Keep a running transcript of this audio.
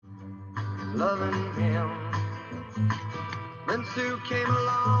loving him. Then Sue came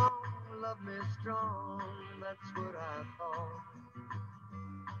along, loved me strong, that's what I thought.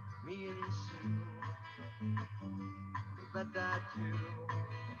 Me and Sue, but that too.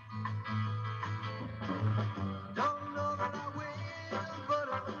 Don't know that I will, but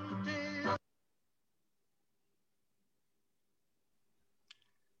until.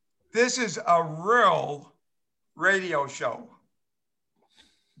 This is a real radio show.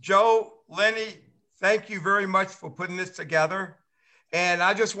 Joe, Lenny, thank you very much for putting this together. And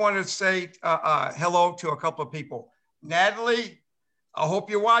I just want to say hello to a couple of people. Natalie, I hope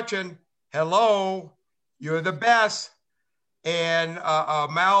you're watching. Hello, you're the best. And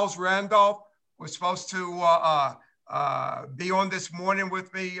Miles Randolph was supposed to be on this morning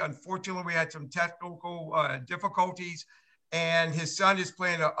with me. Unfortunately, we had some technical difficulties. And his son is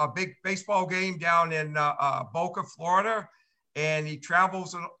playing a big baseball game down in Boca, Florida. And he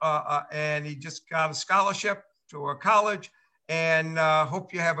travels and he just got a scholarship to a college. And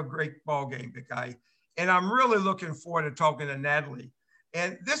hope you have a great ball game, big guy. And I'm really looking forward to talking to Natalie.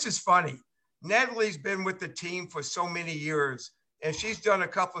 And this is funny. Natalie's been with the team for so many years, and she's done a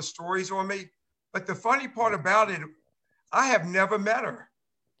couple of stories on me. But the funny part about it, I have never met her.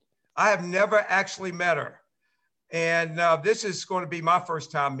 I have never actually met her. And this is going to be my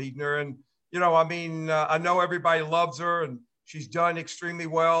first time meeting her. And, you know, I mean, I know everybody loves her and she's done extremely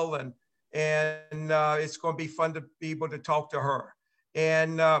well. And it's going to be fun to be able to talk to her.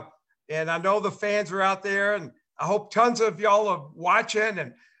 And I know the fans are out there, and I hope tons of y'all are watching.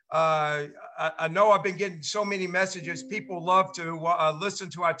 And I know I've been getting so many messages. People love to listen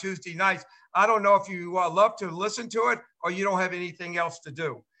to our Tuesday nights. I don't know if you love to listen to it or you don't have anything else to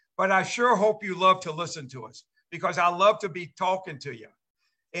do. But I sure hope you love to listen to us, because I love to be talking to you.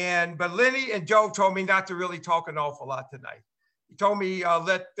 But Lenny and Joe told me not to really talk an awful lot tonight. He told me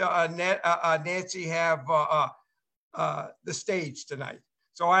let Nancy have the stage tonight.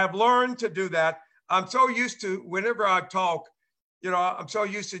 So I have learned to do that. I'm so used to, whenever I talk, you know, I'm so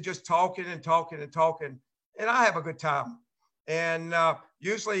used to just talking and talking and talking, and I have a good time. And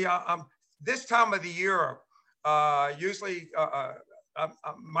usually this time of the year, usually I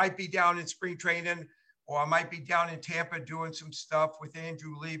might be down in spring training, or I might be down in Tampa doing some stuff with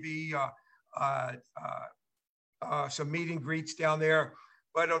Andrew Levy, some meet and greets down there.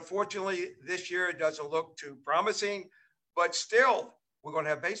 But unfortunately, this year it doesn't look too promising, but still, we're going to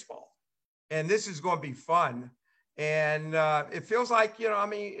have baseball. And this is going to be fun. And it feels like, you know, I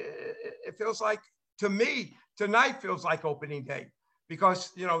mean, it feels like, to me, tonight feels like opening day,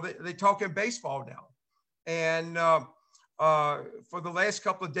 because, you know, they're talking baseball now. And for the last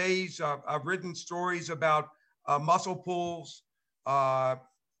couple of days, I've written stories about muscle pulls, about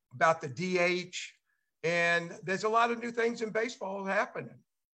the DH, and there's a lot of new things in baseball happening.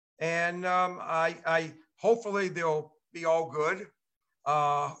 And I hopefully they'll be all good.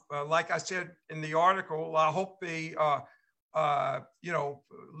 Like I said in the article, I hope they, you know,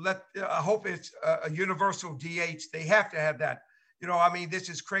 I hope it's a universal DH. They have to have that. You know, I mean, this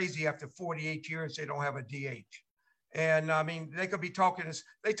is crazy. After 48 years, they don't have a DH. And I mean, they could be talking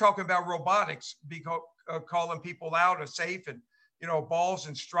about robotics, calling people out or safe, and, you know, balls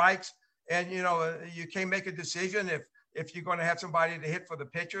and strikes. And, you know, you can't make a decision if you're going to have somebody to hit for the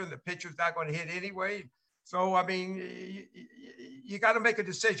pitcher and the pitcher's not going to hit anyway. So, I mean, you got to make a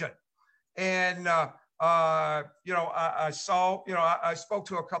decision. And, you know, I saw, you know, I spoke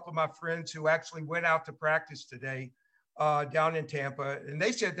to a couple of my friends who actually went out to practice today down in Tampa, and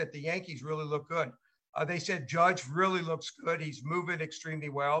they said that the Yankees really look good. They said Judge really looks good. He's moving extremely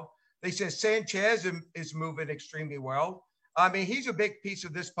well. They said Sanchez is moving extremely well. I mean, he's a big piece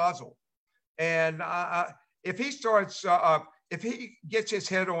of this puzzle. And if he starts, if he gets his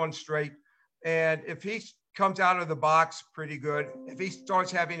head on straight, and if he comes out of the box pretty good, if he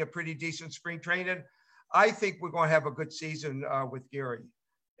starts having a pretty decent spring training, I think we're going to have a good season with Gary.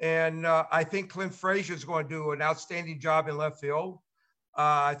 And I think Clint Frazier is going to do an outstanding job in left field.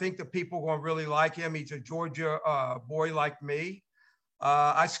 I think the people are going to really like him. He's a Georgia boy like me.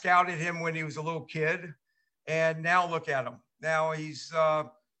 I scouted him when he was a little kid, and now look at him. Now he's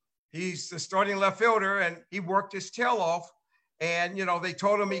the starting left fielder, and he worked his tail off. And, you know, they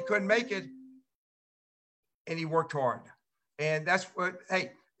told him he couldn't make it, and he worked hard. And that's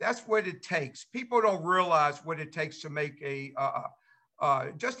what it takes. People don't realize what it takes to make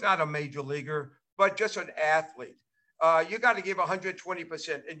just not a major leaguer, but just an athlete. You got to give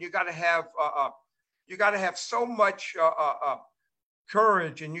 120%, and you got to have so much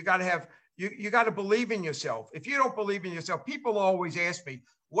courage, and you got to believe in yourself. If you don't believe in yourself, people always ask me,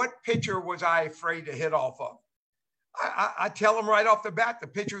 what pitcher was I afraid to hit off of? I tell them right off the bat, the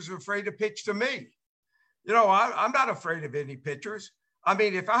pitchers are afraid to pitch to me. You know, I'm not afraid of any pitchers. I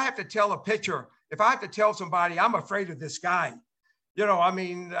mean, if I have to tell a pitcher, if I have to tell somebody I'm afraid of this guy, you know, I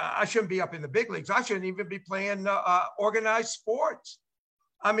mean, I shouldn't be up in the big leagues. I shouldn't even be playing organized sports.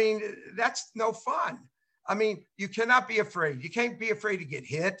 I mean, that's no fun. I mean, you cannot be afraid. You can't be afraid to get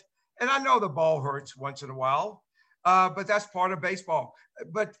hit. And I know the ball hurts once in a while, but that's part of baseball.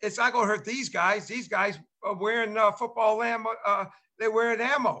 But it's not going to hurt these guys. These guys are wearing football ammo. They're wearing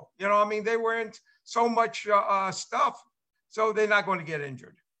ammo. You know, I mean, they're wearing so much stuff, so they're not going to get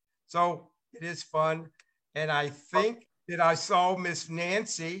injured. So it is fun. And I think that I saw Miss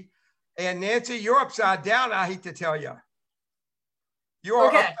Nancy. And Nancy, you're upside down, I hate to tell you. You're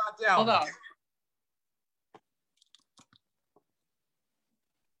upside down. Hold on.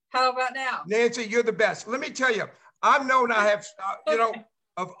 How about now? Nancy, you're the best. Let me tell you, I've known I have, you know,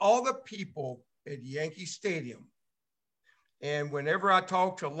 of all the people at Yankee Stadium, and whenever I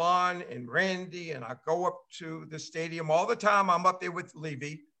talk to Lon and Randy and I go up to the stadium all the time, I'm up there with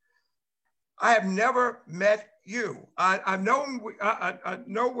Levy, I have never met you. I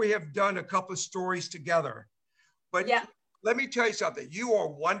know we have done a couple of stories together, but yeah. Let me tell you something. You are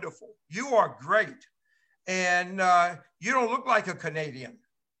wonderful. You are great. And you don't look like a Canadian.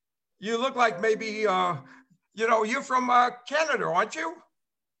 You look like maybe, you know, you're from Canada, aren't you?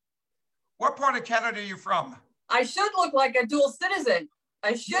 What part of Canada are you from? I should look like a dual citizen.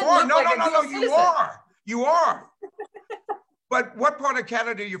 I should look like a dual citizen. You are. You are. But what part of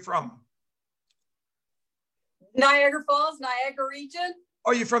Canada are you from? Niagara Falls, Niagara region.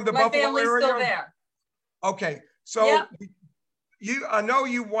 Oh, you're from the Buffalo area? My family's still there. Okay. So I know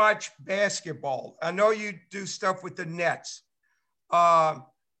you watch basketball. I know you do stuff with the Nets.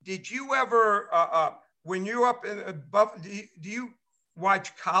 Did you ever, when you're up in Buffalo, do you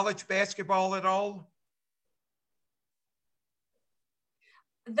watch college basketball at all?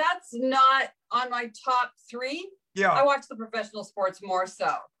 That's not on my top three. Yeah. I watch the professional sports more so.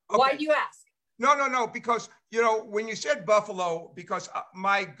 Okay. Why do you ask? No, because, you know, when you said Buffalo, because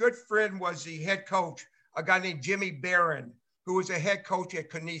my good friend was the head coach, a guy named Jimmy Barron, who was a head coach at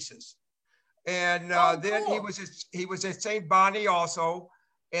Canisius. And then cool. he was at St. Bonnie also.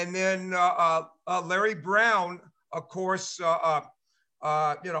 And then Larry Brown, of course, you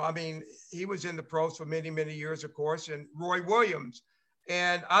know, I mean, he was in the pros for many, many years, of course, and Roy Williams.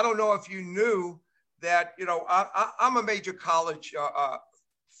 And I don't know if you knew that, you know, I'm a major college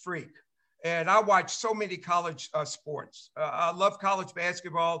freak. And I watch so many college sports. I love college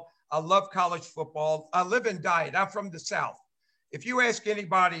basketball. I love college football. I live and die it. I'm from the South. If you ask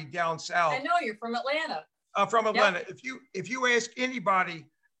anybody down South. I know you're from Atlanta. I'm from Atlanta. Yep. If you ask anybody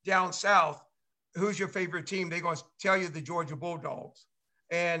down South, who's your favorite team, they're going to tell you the Georgia Bulldogs.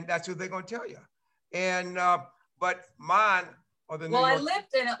 And that's who they're going to tell you. And, but mine are the New York. I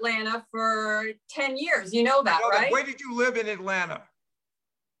lived in Atlanta for 10 years. You know that, right? Where did you live in Atlanta?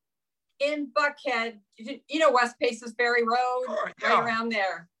 In Buckhead, you know, West Paces Ferry Road, right around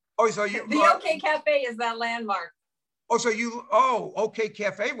there. Oh, so you the OK Cafe is that landmark. Oh, so OK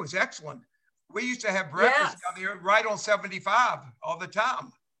Cafe was excellent. We used to have breakfast down there right on 75 all the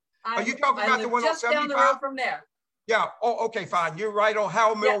time. Are you talking about the one on 75? Just down the road from there. Yeah. Oh, okay, fine. You're right on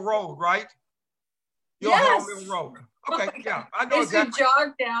Howell Mill Road, right? You're on Howell Mill Road. Okay, yeah. I know exactly.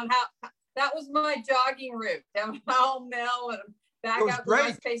 Jog down. That was my jogging route down Howell Mill and back out to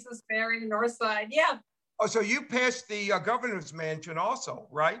West Paces Ferry, North Side. Yeah. Oh, so you passed the governor's mansion also,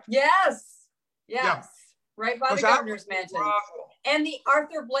 right? Yes. Yeah. Right by the governor's mansion. And the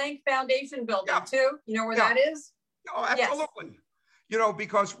Arthur Blank Foundation building too. You know where that is? Oh, absolutely. Yes. You know,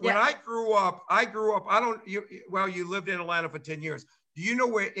 because when I grew up, you lived in Atlanta for 10 years. Do you know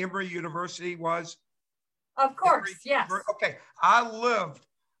where Emory University was? Of course, yes. Okay. I lived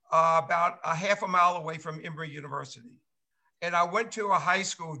about a half a mile away from Emory University. And I went to a high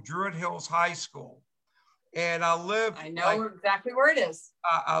school, Druid Hills High School. And I lived. I know exactly where it is.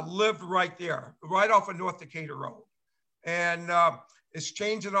 I lived right there, right off of North Decatur Road. And it's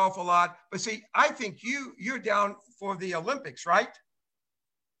changed an awful lot. But see, I think you're down for the Olympics, right?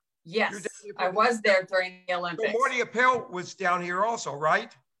 Yes, I was there during the Olympics. So Marty Appel was down here also,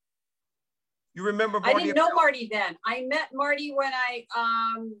 right? You remember Marty? I didn't know Marty then. I met Marty when I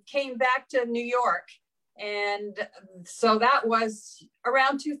came back to New York. And so that was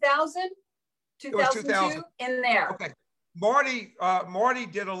around 2000, 2002 in there. Okay. Marty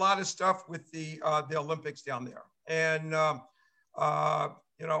did a lot of stuff with the Olympics down there. And,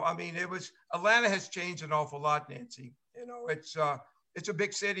 you know, I mean, Atlanta has changed an awful lot, Nancy. You know, it's a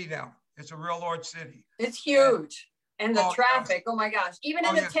big city now. It's a real large city. It's huge. And the traffic, oh my gosh. Even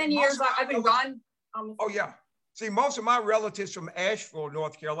in the 10 years I've been gone. Oh, yeah. See, most of my relatives from Asheville,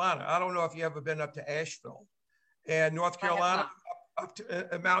 North Carolina. I don't know if you ever been up to Asheville. And North Carolina, up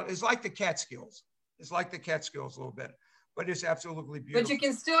to a mountain, it's like the Catskills. It's like the Catskills a little bit, but it's absolutely beautiful. But you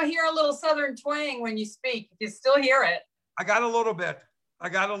can still hear a little Southern twang when you speak. You can still hear it. I got a little bit. I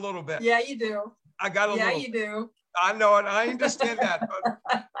got a little bit. Yeah, you do. I got a little. Yeah, you do. I know it. I understand that.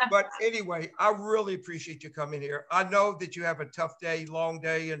 But anyway, I really appreciate you coming here. I know that you have a tough day, long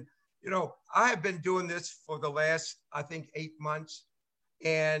day. And, you know, I have been doing this for the last, I think, 8 months.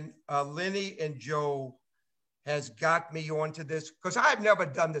 And Lenny and Joe has got me onto this because I've never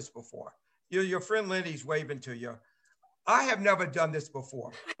done this before. Your friend Lenny's waving to you. I have never done this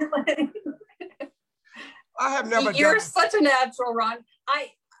before. I have never You're such a natural, Ron.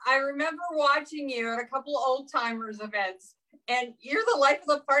 I remember watching you at a couple of old timers events, and you're the life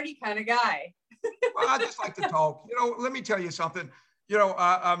of the party kind of guy. Well, I just like to talk. You know, let me tell you something. You know,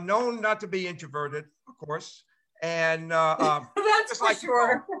 I'm known not to be introverted, of course, and that's just for like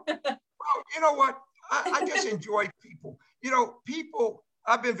sure. Well, you know what? I just enjoy people. You know, people.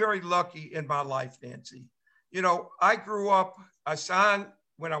 I've been very lucky in my life, Nancy. You know, I grew up. I signed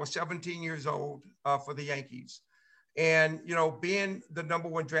when I was 17 years old for the Yankees. And, you know, being the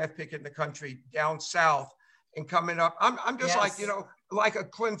 #1 draft pick in the country down south and coming up, I'm just like, you know, like a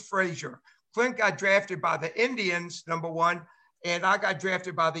Clint Frazier. Clint got drafted by the Indians, #1, and I got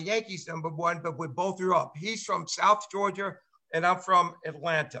drafted by the Yankees, #1, but we both grew up. He's from South Georgia and I'm from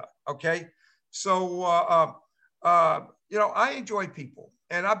Atlanta, okay? So, you know, I enjoy people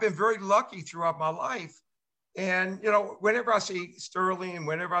and I've been very lucky throughout my life. And, you know, whenever I see Sterling and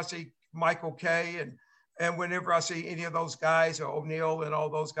whenever I see Michael Kay and whenever I see any of those guys or O'Neill and all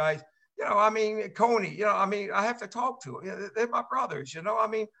those guys, you know, I mean, Coney, you know, I mean, I have to talk to them. They're my brothers, you know, I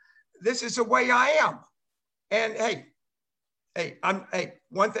mean, this is the way I am. And hey,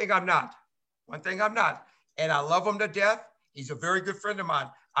 one thing I'm not, and I love him to death. He's a very good friend of mine.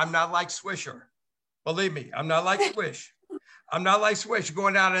 I'm not like Swisher. Believe me, I'm not like Swish. I'm not like Swish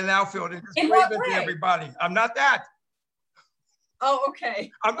going out in the outfield and just waving to everybody. I'm not that. Oh,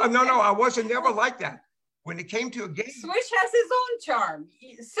 okay. No, I wasn't never like that. When it came to a game, Swish has his own charm.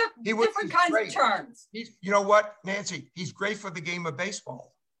 Different kinds of charms. You know what, Nancy? He's great for the game of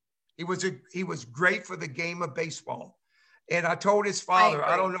baseball. He was great for the game of baseball. And I told his father,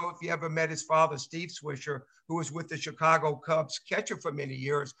 I don't know if you ever met his father, Steve Swisher, who was with the Chicago Cubs catcher for many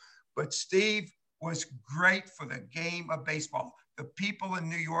years, but Steve was great for the game of baseball. The people in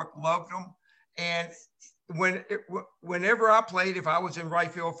New York loved him. And whenever I played, if I was in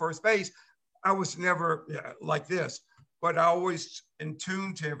right field, first base, I was never like this, but I always in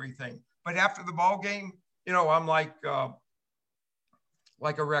tune to everything. But after the ball game, you know, I'm like a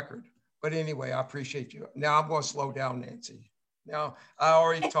record. But anyway, I appreciate you. Now I'm going to slow down, Nancy. Now I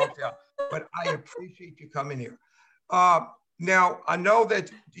already talked out, but I appreciate you coming here. Now I know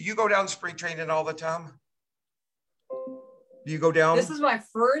that you go down to spring training all the time. Do you go down? This is my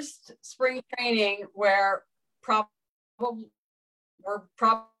first spring training where we're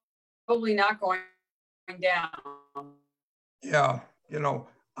probably not going down. Yeah, you know,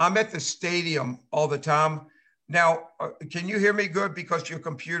 I'm at the stadium all the time. Now, can you hear me good? Because your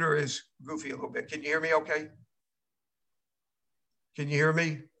computer is goofy a little bit. Can you hear me okay? Can you hear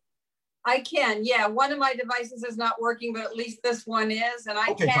me? I can, yeah. One of my devices is not working, but at least this one is, and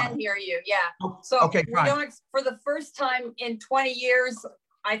I can hear you, yeah. So for the first time in 20 years,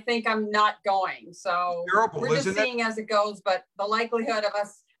 I think I'm not going. So terrible, we're just seeing as it goes, but the likelihood of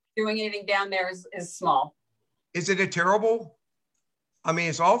us doing anything down there is small. Isn't it terrible? I mean,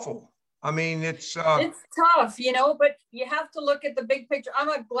 it's awful. I mean, it's tough, you know, but you have to look at the big picture. I'm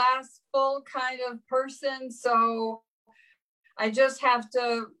a glass full kind of person, so I just have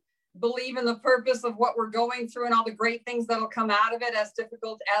to believe in the purpose of what we're going through and all the great things that'll come out of it, as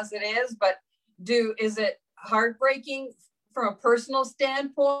difficult as it is. But is it heartbreaking from a personal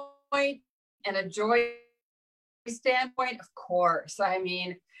standpoint and a joy standpoint? Of course. I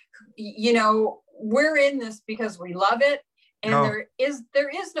mean, you know, we're in this because we love it. And there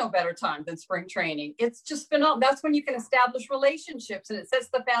is no better time than spring training. It's just phenomenal. That's when you can establish relationships and it sets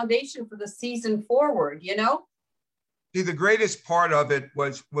the foundation for the season forward, you know? See, the greatest part of it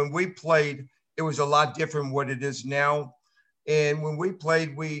was when we played, it was a lot different than what it is now. And when we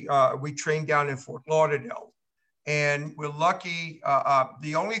played, we trained down in Fort Lauderdale. And we're lucky.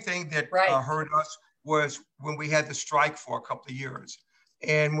 The only thing that hurt us was when we had the strike for a couple of years.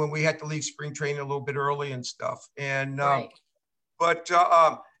 And when we had to leave spring training a little bit early and stuff. And but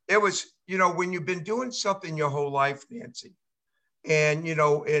it was, you know, when you've been doing something your whole life, Nancy, and, you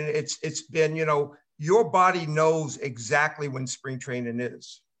know, and it's been, you know, your body knows exactly when spring training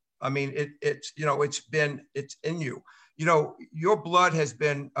is. I mean, it's, you know, it's in you. You know, your blood has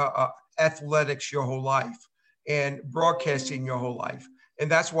been athletics your whole life and broadcasting your whole life. And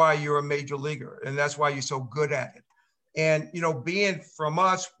that's why you're a major leaguer. And that's why you're so good at it. And, you know, being from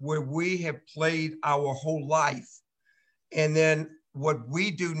us where we have played our whole life. And then what we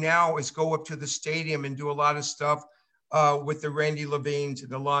do now is go up to the stadium and do a lot of stuff with the Randy Levines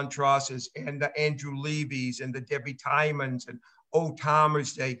and the Lon Trosses and the Andrew Levy's and the Debbie Timons and Old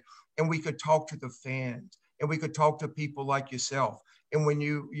Timers Day. And we could talk to the fans and we could talk to people like yourself. And when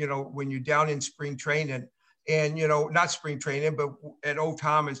when you're down in spring training and, you know, not spring training, but at Old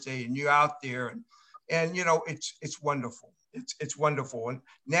Timers Day and you're out there and you know, it's wonderful. It's wonderful. And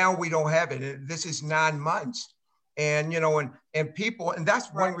now we don't have it. This is 9 months. And, you know, and people, and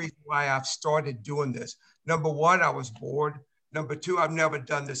that's one reason why I've started doing this. Number one, I was bored. Number two, I've never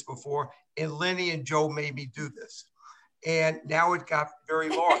done this before. And Lenny and Joe made me do this. And now it got very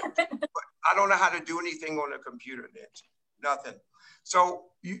large. But I don't know how to do anything on a computer, Nancy. Nothing. So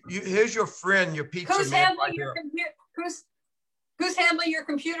here's your friend, your pizza who's man handling right your here. computer? Who's handling your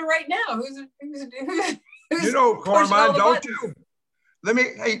computer right now? Who's you know Carmine, don't you?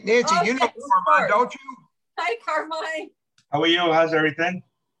 Hey, Nancy, oh, you know yes, Carmine, don't you? Hi, Carmine. How are you? How's everything?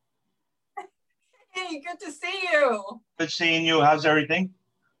 Hey, good to see you. Good seeing you. How's everything?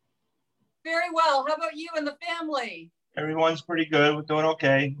 Very well. How about you and the family? Everyone's pretty good. We're doing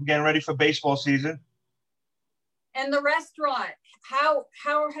okay. We're getting ready for baseball season. And the restaurant, how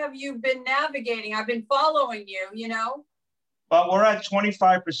have you been navigating? I've been following you, you know? But we're at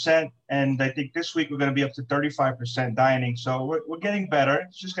 25%, and I think this week we're going to be up to 35% dining. So we're getting better.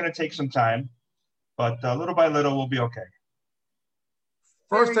 It's just going to take some time. But little by little, we'll be okay.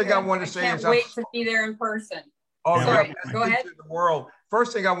 First thing I want to say is I can't wait to be there in person. Oh, sorry. Yeah, go ahead. The world.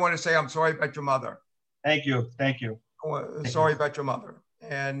 First thing I want to say, I'm sorry about your mother. Thank you. Thank you. Sorry about your mother.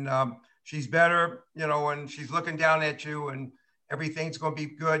 And she's better, you know, and she's looking down at you and everything's going to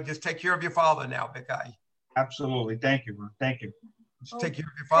be good. Just take care of your father now, big guy. Absolutely. Thank you. Thank you. Just take care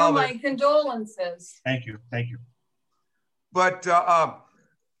of your father. Oh, my condolences. Thank you. Thank you. But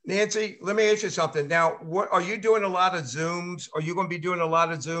Nancy, let me ask you something. Now, what are you doing? A lot of Zooms? Are you going to be doing a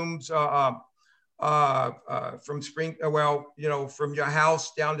lot of Zooms from spring? Well, you know, from your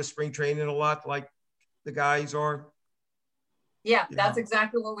house down to spring training a lot, like the guys are. Yeah, that's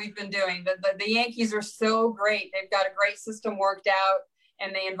exactly what we've been doing. The Yankees are so great. They've got a great system worked out,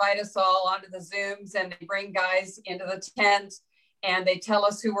 and they invite us all onto the Zooms, and they bring guys into the tent, and they tell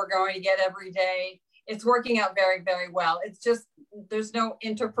us who we're going to get every day. It's working out very, very well. It's just, there's no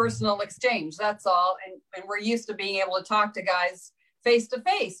interpersonal exchange. That's all. And we're used to being able to talk to guys face to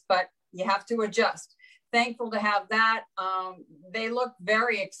face, but you have to adjust. Thankful to have that. They look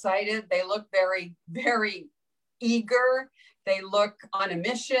very excited. They look very, very eager. They look on a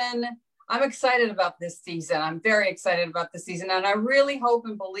mission. I'm excited about this season. I'm very excited about this season. And I really hope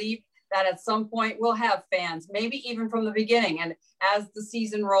and believe that at some point we'll have fans, maybe even from the beginning. And as the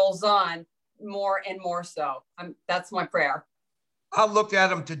season rolls on, more and more so. That's my prayer. I looked at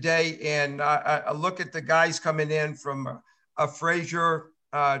them today, and I look at the guys coming in from Frazier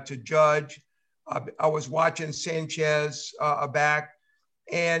to Judge. I was watching Sanchez back,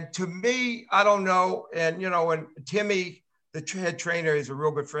 and to me, I don't know. And you know, and Timmy, the head trainer, is a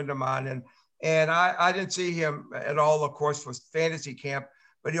real good friend of mine, and I didn't see him at all, of course, for fantasy camp,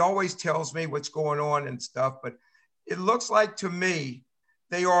 but he always tells me what's going on and stuff. But it looks like to me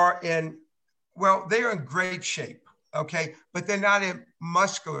they are in great shape, okay? But they're not in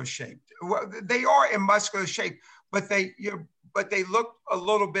muscular shape. Well, they are in muscular shape, but they look a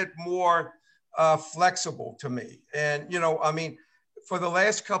little bit more flexible to me. And, you know, I mean, for the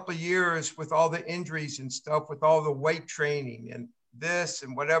last couple of years with all the injuries and stuff, with all the weight training and this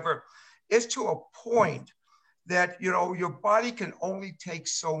and whatever, it's to a point that, you know, your body can only take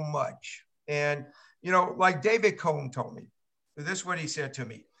so much. And, you know, like David Cohn told me, this is what he said to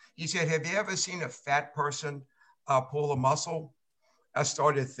me. He said, have you ever seen a fat person pull a muscle? I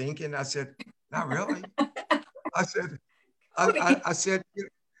started thinking, I said, not really. I said,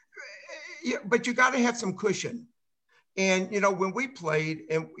 yeah, but you got to have some cushion. And, you know, when we played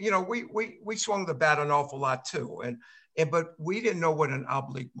and, you know, we swung the bat an awful lot too. But we didn't know what an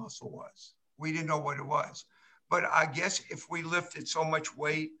oblique muscle was. We didn't know what it was. But I guess if we lifted so much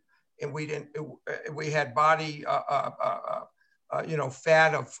weight and we had body, you know,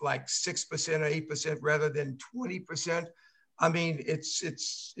 fat of like 6% or 8% rather than 20%. I mean,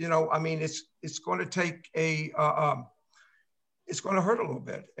 it's you know, I mean, it's going to take it's going to hurt a little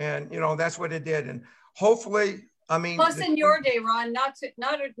bit, and you know, that's what it did. And hopefully, I mean, plus in your day, Ron, not to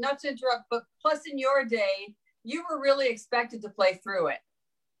interrupt, but plus in your day, you were really expected to play through it.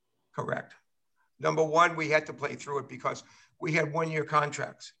 Correct. Number one, we had to play through it because we had 1-year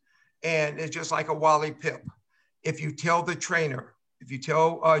contracts. And it's just like a Wally Pip. If you tell the trainer, if you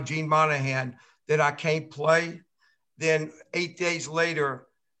tell Gene Monahan that I can't play, then 8 days later,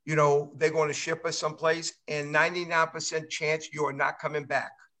 you know, they're going to ship us someplace and 99% chance you are not coming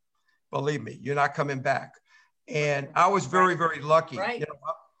back. Believe me, you're not coming back. And I was very, very lucky. Right. You know,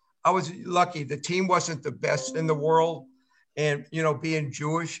 I was lucky. The team wasn't the best in the world. And, you know, being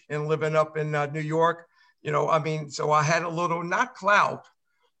Jewish and living up in New York, you know, I mean, so I had a little, not clout,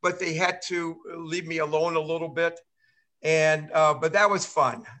 but they had to leave me alone a little bit. And, but that was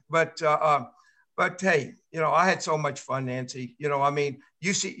fun. But hey, you know, I had so much fun, Nancy. You know, I mean,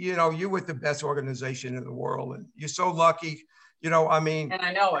 you see, you know, you're with the best organization in the world and you're so lucky, you know, I mean, And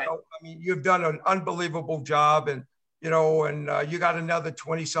I know it. you know, I mean, you've done an unbelievable job and, you know, and you got another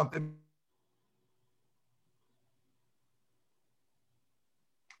 20 something.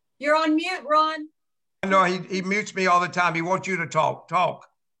 You're on mute, Ron. I know he mutes me all the time. He wants you to talk. Oh.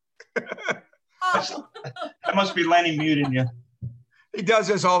 That must be Lenny muting you. He does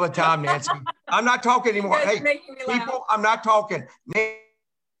this all the time, Nancy. I'm not talking anymore. You guys Hey, are making me laugh. people, I'm not talking.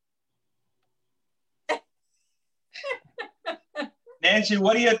 Nancy,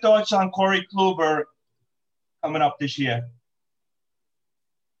 what are your thoughts on Corey Kluber coming up this year?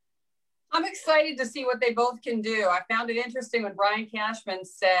 I'm excited to see what they both can do. I found it interesting when Brian Cashman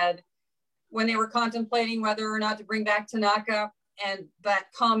said when they were contemplating whether or not to bring back Tanaka and that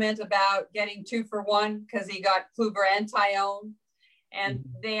comment about getting 2 for 1 because he got Kluber and Tyone. And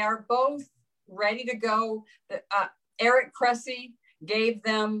they are both ready to go. Eric Cressy gave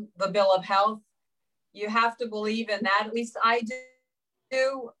them the bill of health. You have to believe in that. At least I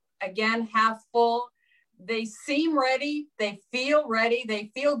do. Again, half full. They seem ready. They feel ready.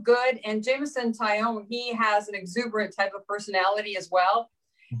 They feel good. And Jameson Tyone, he has an exuberant type of personality as well.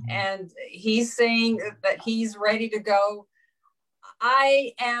 And he's saying that he's ready to go.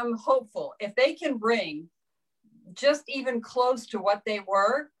 I am hopeful. If they can bring just even close to what they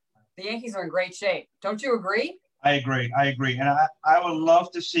were, the Yankees are in great shape. Don't you agree? I agree. And I would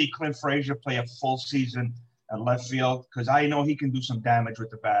love to see Clint Frazier play a full season at left field because I know he can do some damage with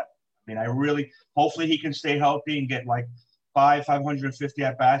the bat. I mean, hopefully he can stay healthy and get like 550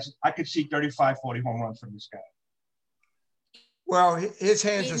 at-bats. I could see 35, 40 home runs from this guy. Well, his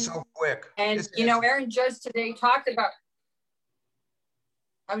hands are so quick. And, you know, Aaron Judge today talked about,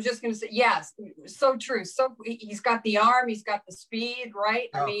 I was just going to say, yes, so true. So he's got the arm, he's got the speed, right?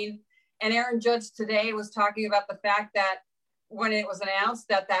 Yeah. I mean, and Aaron Judge today was talking about the fact that when it was announced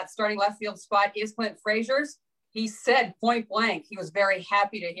that starting left field spot is Clint Frazier's, he said point blank, he was very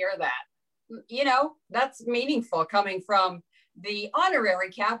happy to hear that. You know, that's meaningful coming from the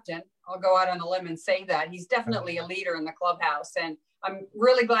honorary captain. I'll go out on a limb and say that. He's definitely a leader in the clubhouse. And I'm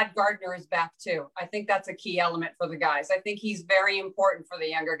really glad Gardner is back too. I think that's a key element for the guys. I think he's very important for the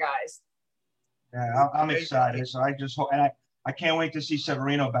younger guys. Yeah, I'm excited. So I just hope, and I can't wait to see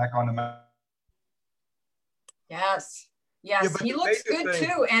Severino back on the mound. Yes, Yeah, he looks good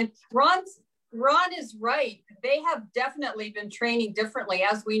too. And Ron is right. They have definitely been training differently,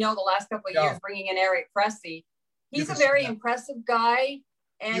 as we know the last couple of years, bringing in Eric Cressy. He's a very impressive guy.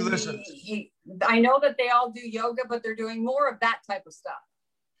 And I know that they all do yoga, but they're doing more of that type of stuff.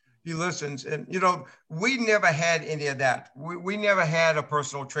 He listens. And, you know, we never had any of that. We never had a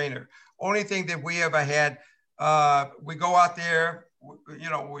personal trainer. Only thing that we ever had, we go out there, you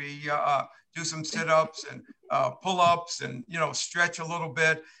know, we do some sit-ups and pull-ups and, you know, stretch a little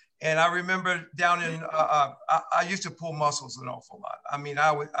bit. And I remember down in, I used to pull muscles an awful lot. I mean,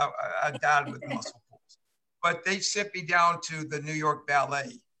 I died with muscle pulls. But they sent me down to the New York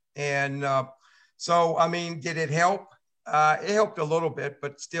Ballet. And so, I mean, did it help? It helped a little bit,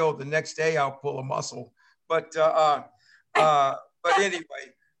 but still the next day I'll pull a muscle. But anyway,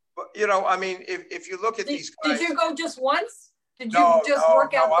 but, you know, I mean, if you look at these guys. Did you go just once? Did you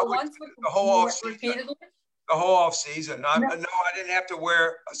work out once? The whole off season. Repeatedly? The whole off season. I didn't have to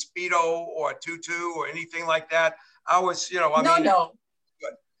wear a Speedo or a tutu or anything like that. I was, you know, I mean.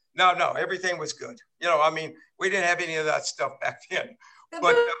 Good. No, everything was good. You know, I mean, we didn't have any of that stuff back then.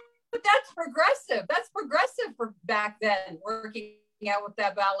 But that's progressive. That's progressive for back then, working out with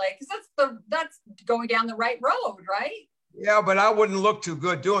that ballet, because that's going down the right road, right? Yeah, but I wouldn't look too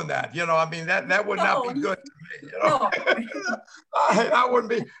good doing that. You know, I mean, that would not be good to me. You know? No. I wouldn't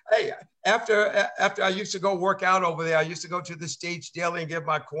be. Hey, after I used to go work out over there, I used to go to the Stage Deli and get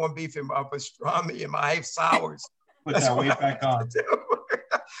my corned beef and my pastrami and my half sours. Put that weight back on.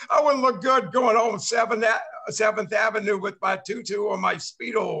 I wouldn't look good going home 7th Avenue with my tutu or my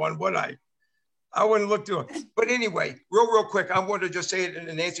Speedo on, would I? I wouldn't look to him. But anyway, real quick, I want to just say it,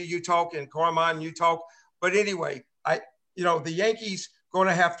 and Nancy, you talk, and Carmine, you talk. But anyway, the Yankees going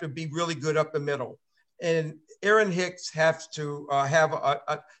to have to be really good up the middle. And Aaron Hicks has to have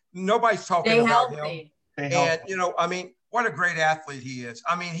nobody's talking Stay about healthy. him. And, what a great athlete he is.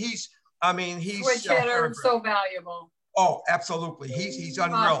 He's switch hitter, so valuable. Oh, absolutely. He's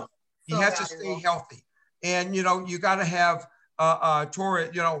unreal. He has to stay healthy. And, you got to have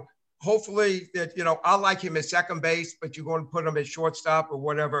Torres, hopefully that, I like him at second base, but you're going to put him at shortstop or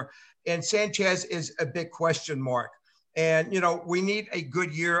whatever. And Sanchez is a big question mark. And, we need a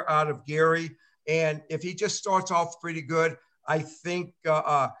good year out of Gary. And if he just starts off pretty good, I think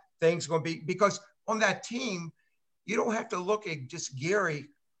things going to be, because on that team, you don't have to look at just Gary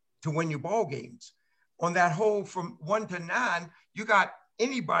to win your ball games. On that whole, from 1 to 9, you got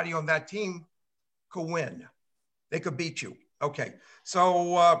anybody on that team could win. They could beat you. Okay.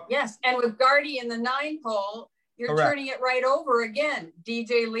 So yes, and with Gardy in the 9 hole, you're correct. Turning it right over again.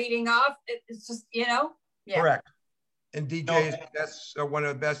 DJ leading off. It's just, yeah. Correct. And DJ that's one of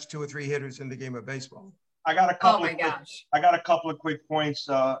the best 2 or 3 hitters in the game of baseball. I got a couple. Gosh. I got a couple of quick points.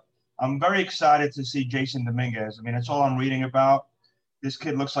 I'm very excited to see Jason Dominguez. That's all I'm reading about. This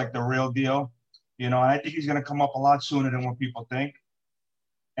kid looks like the real deal. I think he's going to come up a lot sooner than what people think.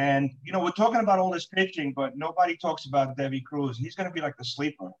 And, we're talking about all this pitching, but nobody talks about Debbie Cruz. He's going to be like the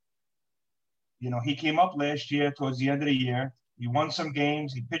sleeper. He came up last year towards the end of the year. He won some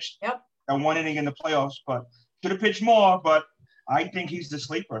games. He pitched that 1 inning in the playoffs, but should have pitched more. But I think he's the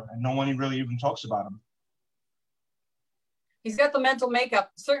sleeper, and no one really even talks about him. He's got the mental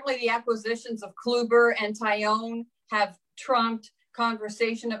makeup. Certainly the acquisitions of Kluber and Tyone have trumped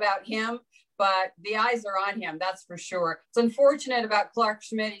conversation about him, but the eyes are on him, that's for sure. It's unfortunate about Clark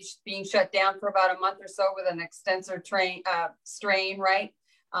Schmidt. He's being shut down for about a month or so with an extensor strain, right?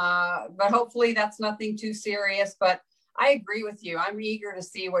 But hopefully that's nothing too serious. But I agree with you. I'm eager to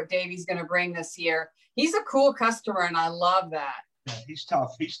see what Davey's going to bring this year. He's a cool customer, and I love that. Yeah, he's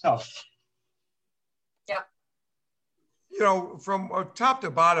tough. He's tough. Yep. From top to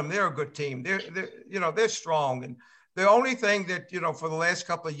bottom, they're a good team. They're strong. And the only thing that, for the last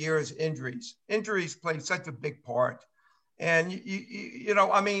couple of years, injuries played such a big part. And,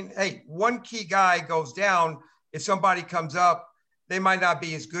 hey, one key guy goes down. If somebody comes up, they might not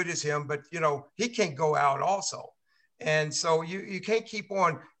be as good as him, but, he can't go out also. And so you can't keep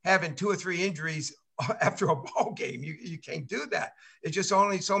on having 2 or 3 injuries after a ball game. You can't do that. It's just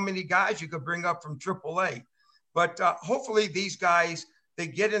only so many guys you could bring up from AAA. But hopefully these guys, they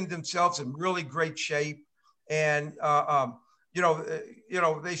get in themselves in really great shape. And,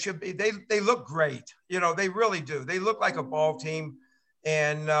 they should be, they look great. They really do. They look like a ball team.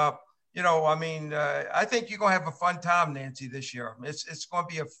 And, I think you're going to have a fun time, Nancy, this year. It's going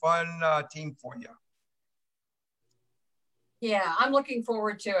to be a fun team for you. Yeah, I'm looking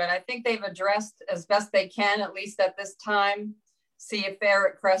forward to it. I think they've addressed as best they can, at least at this time, see if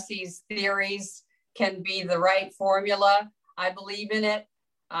Eric Cressy's theories can be the right formula. I believe in it.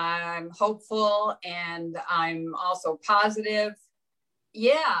 I'm hopeful, and I'm also positive.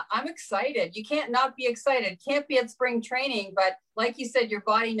 Yeah, I'm excited. You can't not be excited. Can't be at spring training, but like you said, your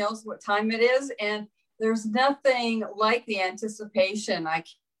body knows what time it is, and there's nothing like the anticipation. I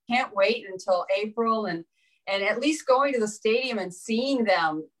can't wait until April and at least going to the stadium and seeing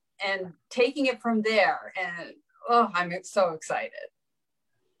them and taking it from there. And I'm so excited.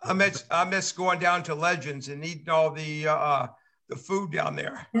 I miss going down to Legends and eating all the food down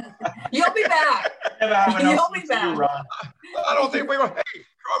there. You'll be back. You'll be back. I don't think we will. Hey,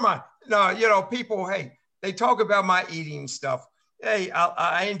 come on. No, people, hey, they talk about my eating stuff. Hey,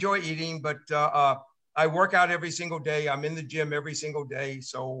 I enjoy eating, but I work out every single day. I'm in the gym every single day.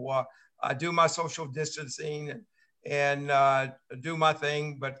 So I do my social distancing and do my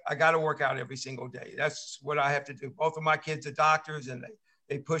thing, but I got to work out every single day. That's what I have to do. Both of my kids are doctors, and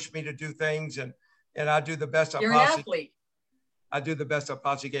they push me to do things, and I do the best I possibly. You're an athlete. I do the best I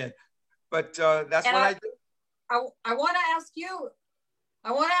possibly can, but that's what I do. I want to ask you.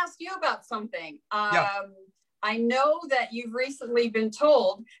 I want to ask you about something. Yeah. I know that you've recently been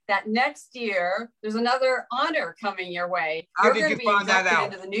told that next year there's another honor coming your way. How did you find that out?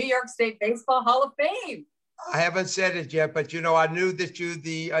 Into the New York State Baseball Hall of Fame. I haven't said it yet, but I knew that you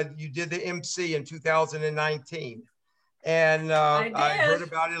did the MC in 2019, and I heard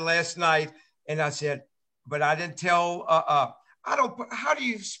about it last night, and I said, but I didn't tell. I don't. How do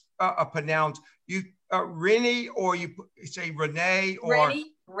you pronounce you, Rennie, or you say Renee or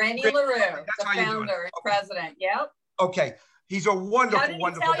Rennie LaRue, the founder and president. Yep. Okay, he's a wonderful,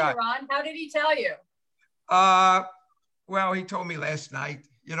 wonderful guy. Ron? How did he tell you? Well, he told me last night.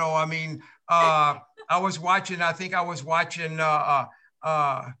 You know, I mean, I was watching, I think I was watching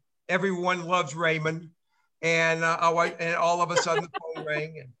Everyone Loves Raymond. And and all of a sudden the phone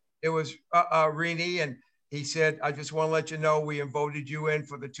rang, and it was Rini, and he said, I just want to let you know we voted you in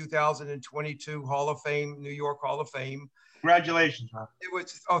for the 2022 Hall of Fame, New York Hall of Fame. Congratulations, man. It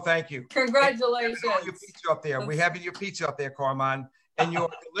was, oh, thank you. Congratulations. All your pizza up there. We're having your pizza up there, Carmine, and you're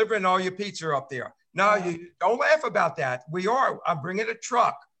delivering all your pizza up there. No, you don't laugh about that. We are. I'm bringing a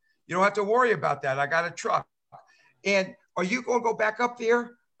truck. You don't have to worry about that. I got a truck. And are you going to go back up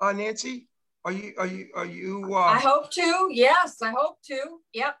there, Nancy? Are you? I hope to. Yes, I hope to.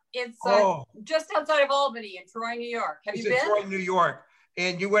 Yep. It's just outside of Albany in Troy, New York. Have you been? Troy, New York.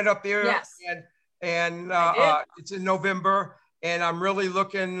 And you went up there. Yes. And it's in November. And I'm really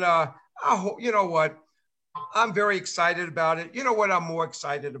looking. You know what? I'm very excited about it. You know what I'm more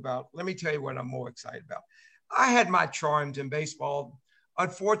excited about? Let me tell you what I'm more excited about. I had my charms in baseball.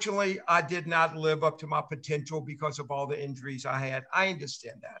 Unfortunately, I did not live up to my potential because of all the injuries I had. I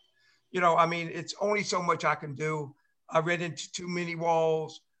understand that. You know, I mean, it's only so much I can do. I ran into too many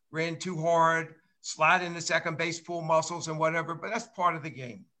walls, ran too hard, slide into second base, pull muscles and whatever, but that's part of the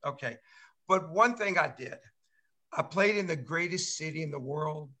game. Okay. But one thing I did, I played in the greatest city in the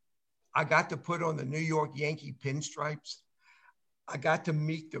world. I got to put on the New York Yankee pinstripes. I got to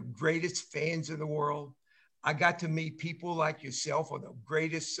meet the greatest fans in the world. I got to meet people like yourself, or the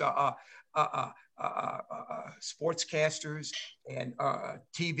greatest sportscasters and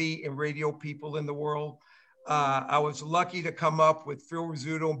TV and radio people in the world. I was lucky to come up with Phil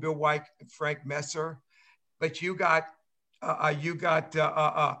Rizzuto and Bill White and Frank Messer, but you got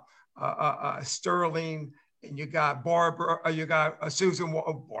Sterling, and you got Barbara, you got Susan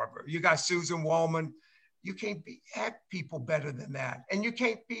Wallman. You can't have people better than that, and you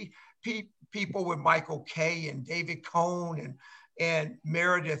can't be people with Michael Kay and David Cohn and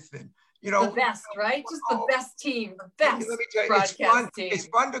Meredith, and you know, the best, right? Just the best team, the best. Let me tell you, broadcast team. It's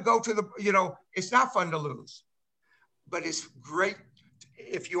fun to go to the, you know, it's not fun to lose, but it's great.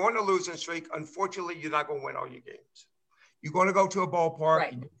 If you're on a losing streak, unfortunately, you're not going to win all your games. You're going to go to a ballpark,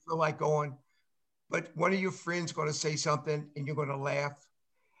 right, and you feel like going, but one of your friends going to say something and you're going to laugh,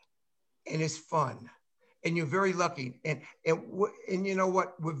 and it's fun. And you're very lucky. And you know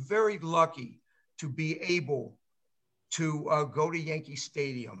what? We're very lucky to be able to go to Yankee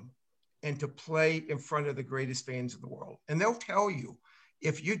Stadium and to play in front of the greatest fans in the world. And they'll tell you,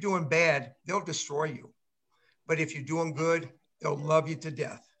 if you're doing bad, they'll destroy you. But if you're doing good, they'll love you to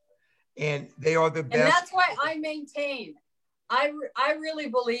death. And they are the best. And that's why I maintain, I really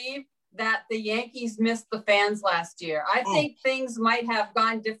believe that the Yankees missed the fans last year. I think things might have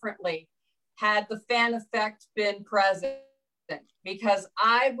gone differently had the fan effect been present, because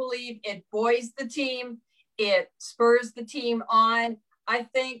I believe it buoys the team, it spurs the team on. I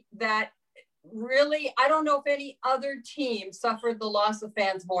think that really, I don't know if any other team suffered the loss of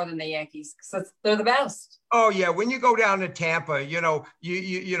fans more than the Yankees, because they're the best. Oh yeah, when you go down to Tampa, you know,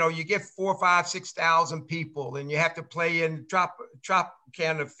 you get 4,000, 5,000, 6,000 people, and you have to play in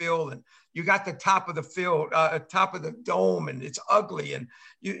Tropicana field, and you got the top of the field, top of the dome, and it's ugly, and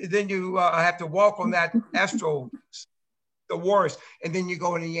then you have to walk on that Astro, the worst, and then you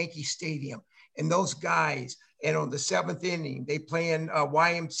go in the Yankee Stadium, and those guys, and on the seventh inning, they playing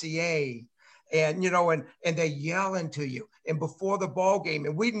YMCA. And, you know, and they're yelling to you. And before the ball game,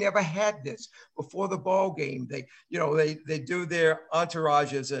 and we never had this, before the ball game, they do their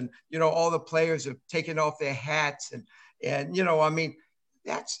entourages, and, you know, all the players have taken off their hats, and, you know, I mean,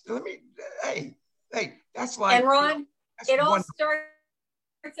 that's like, and Ron, it all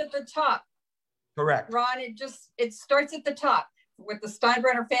starts at the top. Correct. Ron, it starts at the top with the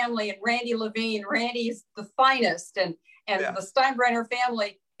Steinbrenner family and Randy Levine. Randy's the finest, and the Steinbrenner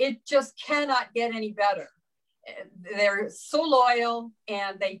family. It just cannot get any better. They're so loyal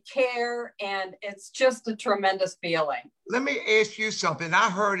and they care, and it's just a tremendous feeling. Let me ask you something. I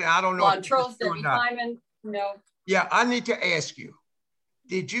heard, I don't know. Montrose, Debbie Hyman, no. Yeah, I need to ask you.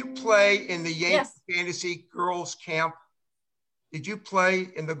 Did you play in the Yankee Fantasy Girls Camp? Did you play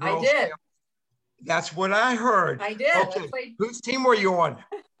in the girls' camp? That's what I heard. I did. Okay. Whose team were you on?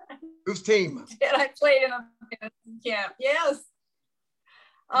 Whose team? Did I played in a fantasy camp? Yes.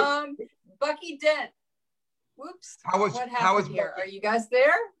 Bucky Dent. Whoops. What happened here? Are you guys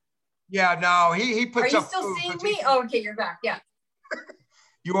there? Yeah, no, he puts up. Are you still seeing me? Oh, okay, you're back. Yeah.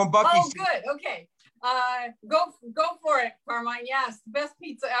 You on Bucky's? Oh, good. Okay. Go for it, Carmine. Yes, best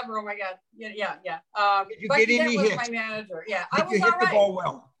pizza ever. Oh my God. Yeah. Did you Bucky get any Dent was hits? my manager. Yeah, Did I was you hit all the right. ball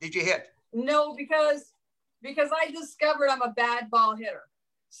well? Did you hit? No, because I discovered I'm a bad ball hitter.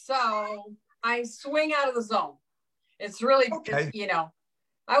 So I swing out of the zone. It's really, okay. you know,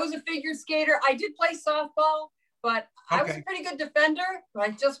 I was a figure skater. I did play softball, but I was a pretty good defender, but I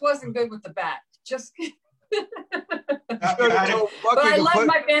just wasn't good with the bat. Just. But I love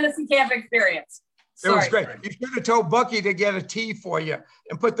my fantasy camp experience. Sorry. It was great. You should have told Bucky to get a tee for you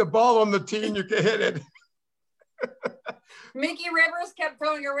and put the ball on the tee and you could hit it. Mickey Rivers kept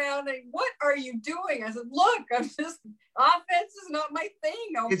throwing around and, what are you doing? I said, look, I'm just, offense is not my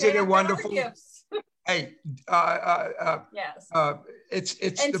thing. Okay? Isn't it wonderful? Hey, yes. It's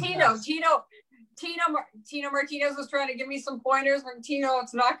and the Tino Martinez was trying to give me some pointers. But Tino,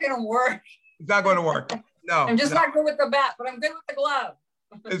 it's not going to work. It's not going to work. No. I'm just not good with the bat, but I'm good with the glove.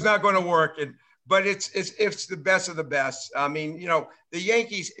 It's not going to work. But it's the best of the best. I mean, you know, the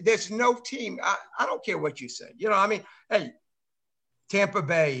Yankees, there's no team. I don't care what you say. You know, I mean, hey, Tampa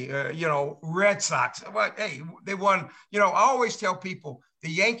Bay, you know, Red Sox. But hey, they won. You know, I always tell people the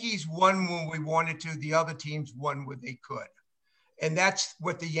Yankees won when we wanted to. The other teams won when they could. And that's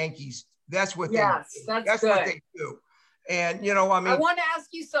what the Yankees, that's what that's what they do. And, you know, I mean. I want to ask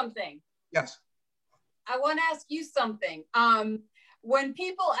you something. Yes. I want to ask you something. When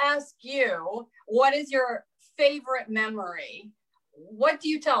people ask you, what is your favorite memory? What do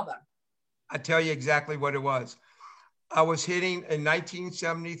you tell them? I tell you exactly what it was. I was hitting in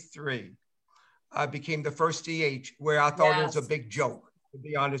 1973. I became the first DH where I thought it was a big joke, to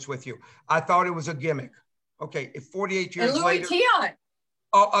be honest with you. I thought it was a gimmick. Okay, 48 years and Louis later. Tion.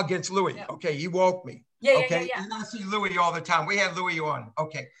 Oh, against Louis. Yeah. Okay, he woke me. Yeah. And I see Louis all the time. We had Louis on.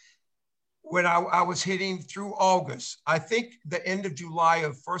 Okay. When I was hitting through August, I think the end of July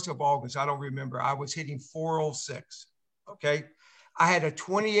or 1st of August, I don't remember, I was hitting 406, okay? I had a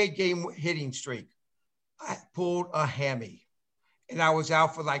 28-game hitting streak. I pulled a hammy, and I was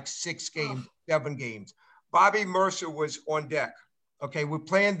out for like 6 games, 7 games. Bobby Mercer was on deck, okay? We're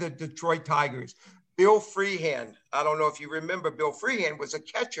playing the Detroit Tigers. Bill Freehand, I don't know if you remember, Bill Freehand was a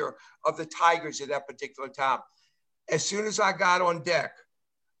catcher of the Tigers at that particular time. As soon as I got on deck,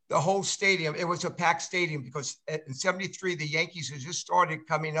 the whole stadium, it was a packed stadium because in 73, the Yankees had just started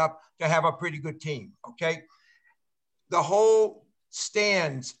coming up to have a pretty good team, okay? The whole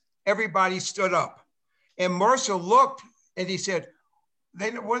stands, everybody stood up. And Mercer looked and he said,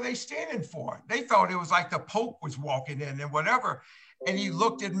 what are they standing for? They thought it was like the Pope was walking in and whatever. And he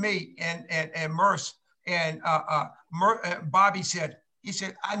looked at me and Merce and Bobby said,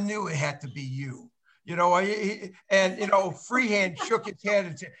 I knew it had to be you. You know, and, you know, Freehand shook his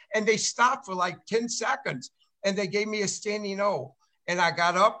head and they stopped for like 10 seconds and they gave me a standing O. And I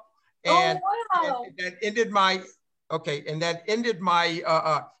got up and, and that ended my, and that ended my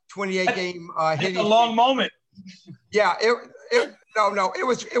 28-game hitting. A long moment. Yeah,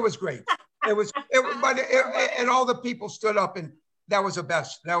 it was great. And all the people stood up and that was the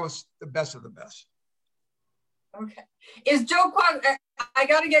best. That was the best of the best. Okay. Is Joe I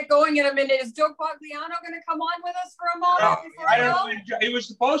got to get going in a minute. Is Joe Quagliano going to come on with us for a moment? I don't know. He was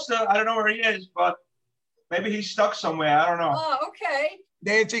supposed to. I don't know where he is, but maybe he's stuck somewhere. I don't know. Oh, okay.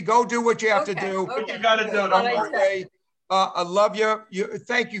 Nancy, go do what you have to do. What you got to do. I love you.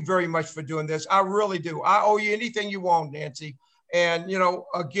 Thank you very much for doing this. I really do. I owe you anything you want, Nancy. And, you know,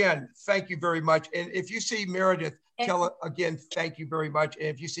 again, thank you very much. And if you see Meredith, tell her again, thank you very much. And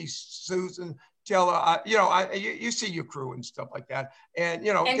if you see Susan, tell her, you see your crew and stuff like that. And,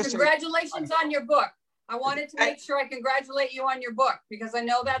 you know. And congratulations on your book. I wanted to make sure I congratulate you on your book because I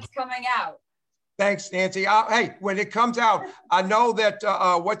know that's coming out. Thanks, Nancy. Hey, when it comes out, I know that,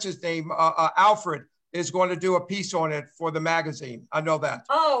 what's his name? Alfred is going to do a piece on it for the magazine. I know that.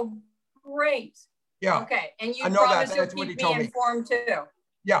 Oh, great. Yeah. Okay. And you promise you'll keep me informed too.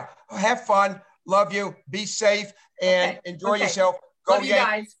 Yeah. Have fun. Love you. Be safe and enjoy yourself. Go Love you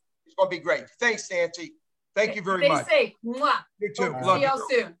guys. It's going to be great. Thanks, Nancy. Thank you very much. Stay safe. Mwah. You too. See y'all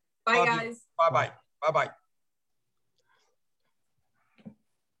soon. Bye, Love guys. Bye-bye. Bye-bye.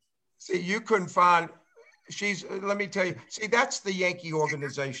 See, you couldn't find, let me tell you, see, that's the Yankee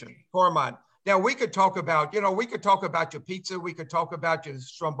organization, Carmine. Now, we could talk about, we could talk about your pizza. We could talk about your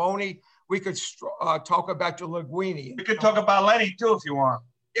stromboni. We could talk about your linguine. We could talk about Lenny, too, if you want.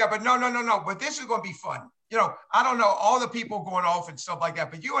 Yeah, but no. But this is going to be fun. I don't know all the people going off and stuff like that,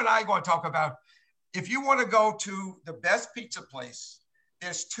 but you and I are going to talk about, if you want to go to the best pizza place,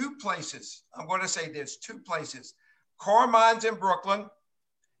 there's 2 places. I'm going to say there's 2 places. Carmine's in Brooklyn,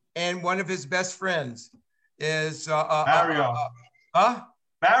 and one of his best friends is Mario.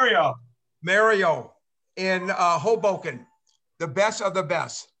 Mario in Hoboken, the best of the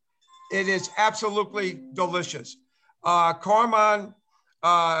best. It is absolutely delicious. Carmine,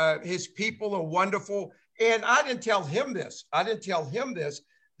 his people are wonderful. And I didn't tell him this.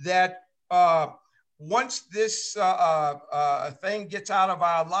 That once this thing gets out of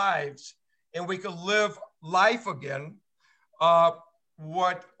our lives and we can live life again,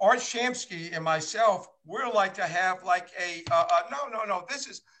 what Art Shamsky and myself, we're like to have like no, this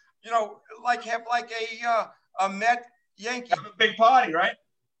is, like have like a Met Yankee. Have a big party, right?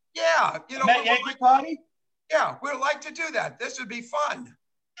 Yeah. Met Yankee party? Yeah, we'd like to do that. This would be fun.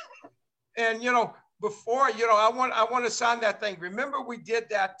 And, before, I want to sign that thing. Remember we did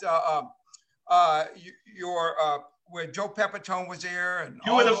that, where Joe Pepitone was there. And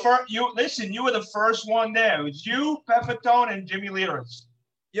you were the first, you were the first one there. It was you, Pepitone, and Jimmy Liris.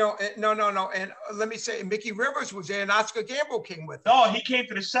 No. And let me say, Mickey Rivers was there and Oscar Gamble came with us. No, he came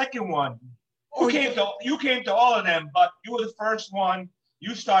to the second one. You came to all of them, but you were the first one.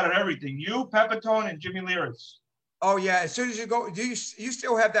 You started everything. You, Pepitone, and Jimmy Liris. Oh yeah. As soon as you go, you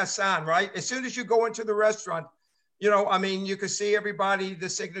still have that sign, right? As soon as you go into the restaurant, you can see everybody, the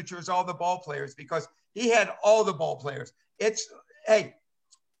signatures, all the ball players, because he had all the ball players. Hey,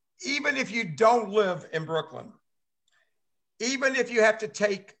 even if you don't live in Brooklyn, even if you have to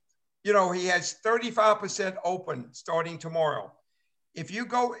take, he has 35% open starting tomorrow. If you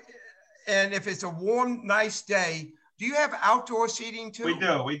go, and if it's a warm, nice day, do you have outdoor seating too?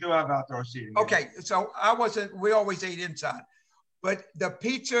 We do have outdoor seating. Okay, so we always ate inside. But the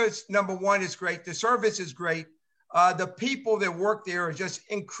pizza's number one is great. The service is great. The people that work there are just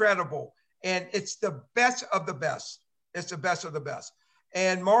incredible. And it's the best of the best. It's the best of the best.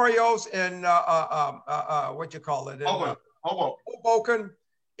 And Mario's in, Hoboken.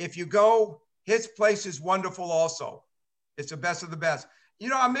 If you go, his place is wonderful also. It's the best of the best.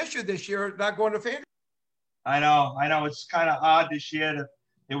 I miss you this year, not going to fantasy. I know. It's kind of odd this year that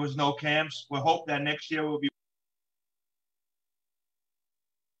there was no camps. We hope that next year will be.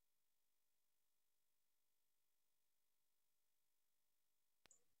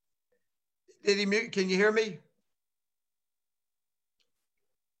 Did he mute? Can you hear me?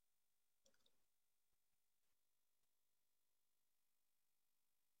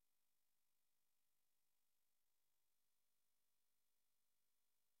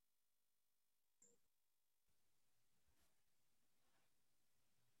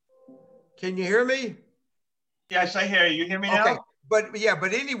 Can you hear me? Yes, I hear you. You hear me now? Okay.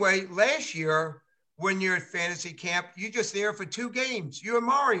 But anyway, last year when you're at fantasy camp, you just there for 2 games. You and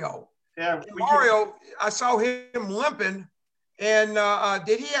Mario. Yeah. Mario, I saw him limping. And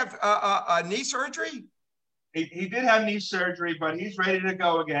did he have a knee surgery? He did have knee surgery, but he's ready to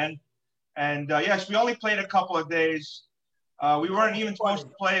go again. And yes, we only played a couple of days. We weren't even supposed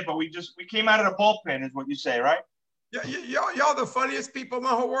to play, but we came out of the bullpen, is what you say, right? Y'all the funniest people in the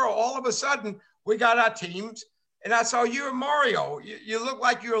whole world. All of a sudden, we got our teams, and I saw you and Mario. You look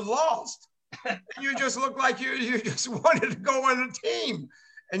like you're lost. You just look like you just wanted to go on a team.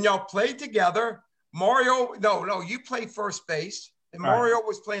 And y'all played together. Mario, no, you played first base, and Mario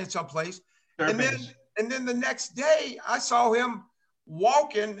was playing someplace. And then the next day, I saw him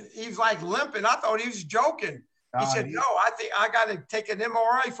walking. He was like limping. I thought he was joking. He said, "No, I think I got to take an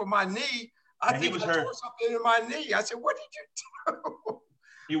MRI for my knee. I think I tore something in my knee." I said, "What did you do?"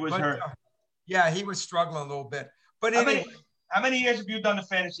 He was hurt. Yeah, he was struggling a little bit. But how many years have you done the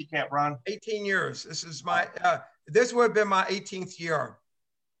fantasy camp, Ron? 18 years. This is my this would have been my 18th year.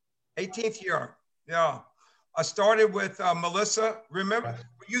 18th year. Yeah. I started with Melissa. Remember,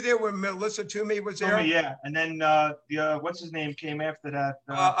 were you there when Melissa Toomey was there? Yeah. And then what's his name came after that?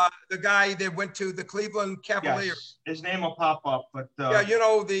 The guy that went to the Cleveland Cavaliers. Yes, his name will pop up, but yeah,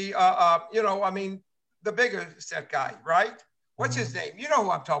 the bigger set guy, right? What's his name? You know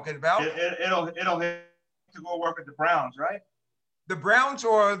who I'm talking about. It'll hit to go work at the Browns, right? The Browns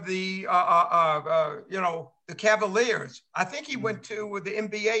or the the Cavaliers. I think he went to the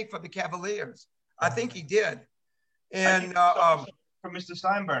NBA for the Cavaliers. I think he did. And for Mr.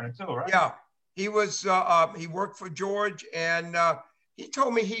 Steinbrenner too, right? Yeah, he was. He worked for George, and he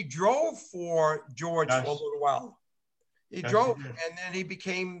told me he drove for George for a little while. He drove, and then he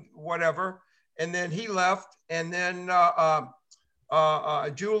became whatever, and then he left, and then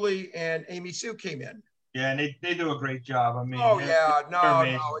Julie and Amy Sue came in. Yeah, and they do a great job. I mean,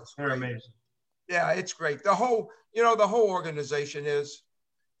 they're amazing. Yeah, it's great. The whole organization is,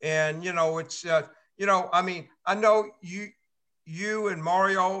 and it's I mean, I know you and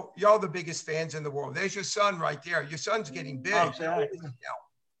Mario, y'all the biggest fans in the world. There's your son right there. Your son's getting big. Oh,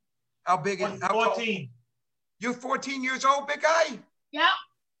 how big is 14? You're 14 years old, big guy? Yeah.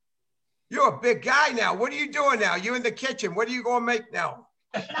 You're a big guy now. What are you doing now? You in the kitchen. What are you going to make now?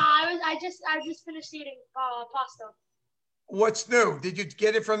 No, I just finished eating pasta. What's new? Did you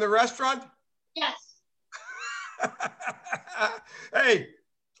get it from the restaurant? Yes. Hey,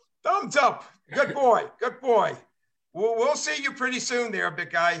 Thumbs up. Good boy. Good boy. We'll see you pretty soon there,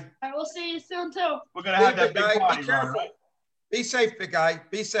 big guy. I will see you soon too. We're gonna have that big guy, party, be Ron, careful. right? Be safe, big guy.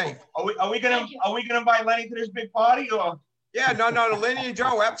 Be safe. Are we gonna invite Lenny to this big party or? Yeah, no, Lenny and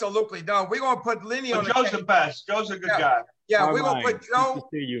Joe, absolutely. No, we're gonna put Lenny on the Joe's cake. the best. Joe's a good guy. Yeah, Carmine, we're gonna put Joe. good to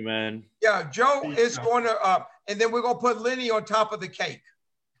see you, man. Yeah, Joe is Joe. going to, and then we're gonna put Lenny on top of the cake.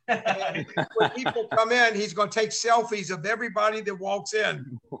 And when people come in, he's gonna take selfies of everybody that walks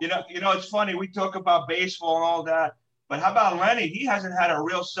in. You know, it's funny. We talk about baseball and all that, but how about Lenny? He hasn't had a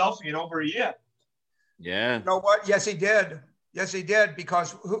real selfie in over a year. Yeah. You know what? Yes, he did. Yes, he did.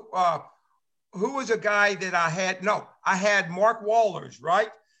 Because who was a guy that I had? No, I had Mark Wallers, right?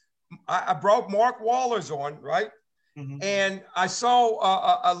 I brought Mark Wallers on, right? Mm-hmm. And I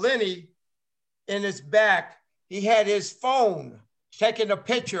saw a Lenny in his back. He had his phone taking a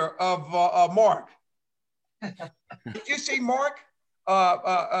picture of Mark. Did you see Mark?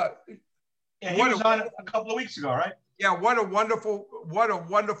 Yeah, he was on a couple of weeks ago, right? Yeah, what a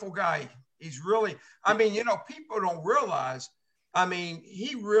wonderful guy. He's really, I mean, you know, people don't realize, I mean,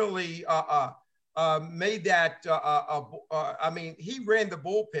 he really made that, I mean, he ran the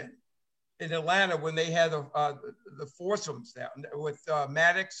bullpen in Atlanta when they had the foursomes down with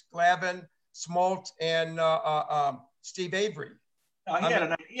Maddox, Glavine, Smalt, and Steve Avery. He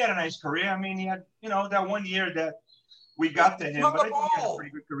had a nice career. I mean, he had, you know, that 1 year that we got to him, but I think he had a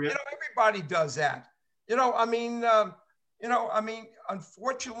pretty good career. You know, everybody does that. You know, I mean,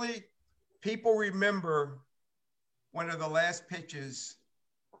 unfortunately, people remember one of the last pitches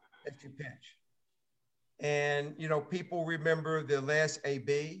that you pitch. And, you know, people remember the last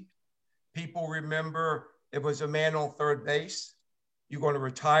AB. People remember it was a man on third base. You're going to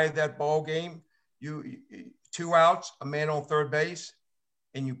retire that ball game. You 2 outs, a man on third base,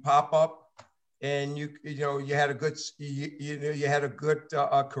 and you pop up, and you had a good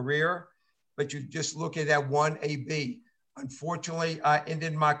career, but you just look at that one AB. Unfortunately, I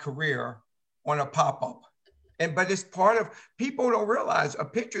ended my career on a pop up, but it's part of, people don't realize a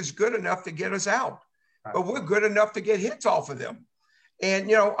pitcher's good enough to get us out, but we're good enough to get hits off of them. And,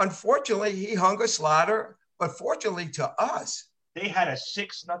 you know, unfortunately, he hung a slider, but fortunately to us, they had a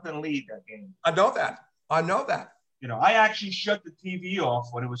 6-0 lead that game. I know that. You know, I actually shut the TV off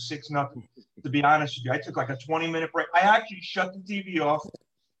when it was 6-0. To be honest with you, I took like a 20-minute break. I actually shut the TV off.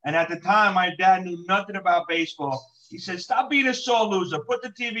 And at the time, my dad knew nothing about baseball. He said, "Stop being a sore loser. Put the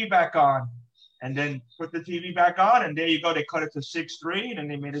TV back on." And then put the TV back on, and there you go. They cut it to 6-3, and then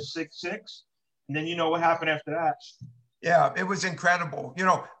they made it 6-6. And then you know what happened after that. Yeah, it was incredible. You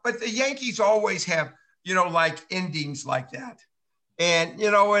know, but the Yankees always have, you know, like endings like that. And, you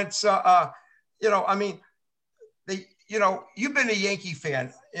know, it's, you know, I mean, you know, you've been a Yankee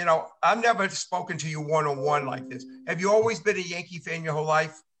fan. You know, I've never spoken to you one-on-one like this. Have you always been a Yankee fan your whole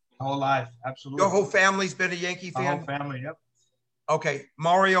life? Whole life, absolutely. Your whole family's been a Yankee fan? My whole family, yep. Okay,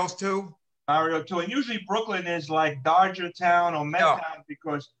 Mario's too? Mario too. And usually Brooklyn is like Dodger town or Met town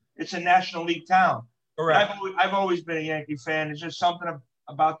because it's a National League town. Correct. I've always been a Yankee fan. It's just something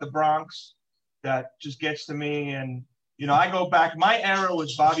about the Bronx that just gets to me. And, you know, I go back. My era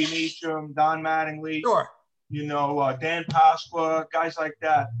was Bobby Meacham, Don Mattingly. Sure. You know, Dan Pasqua, guys like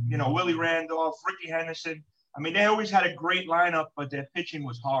that. You know, Willie Randolph, Ricky Henderson. I mean, they always had a great lineup, but their pitching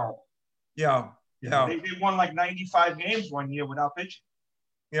was horrible. Yeah. Yeah. They won like 95 games 1 year without pitching.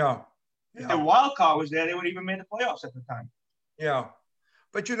 Yeah. If the wild card was there, they would even made the playoffs at the time. Yeah.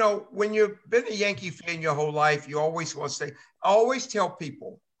 But, you know, when you've been a Yankee fan your whole life, you always want to stay. I always tell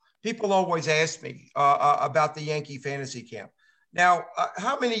people always ask me about the Yankee fantasy camp. Now,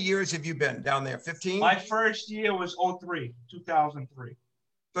 how many years have you been down there? 15? My first year was 2003.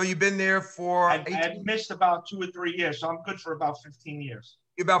 So you've been there for I had missed about 2 or 3 years, so I'm good for about 15 years.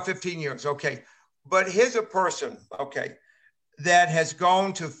 You're about 15 years, okay. But here's a person, okay, that has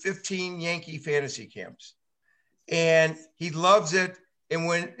gone to 15 Yankee fantasy camps. And he loves it. And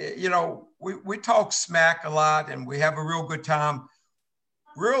when, you know, we talk smack a lot and we have a real good time.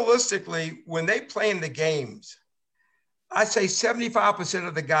 Realistically, when they play in the games, I say 75%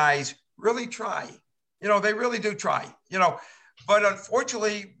 of the guys really try. You know, they really do try, you know. But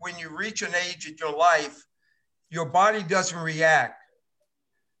unfortunately, when you reach an age in your life, your body doesn't react.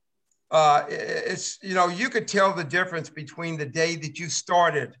 It's, you know, you could tell the difference between the day that you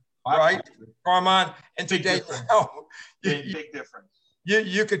started, right, Carmine, and today. Big difference.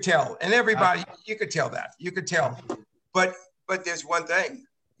 You could tell, and everybody, you could tell that. You could tell. But there's one thing,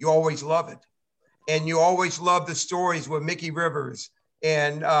 you always love it. And you always love the stories with Mickey Rivers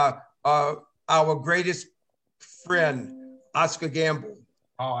and our greatest friend, Oscar Gamble.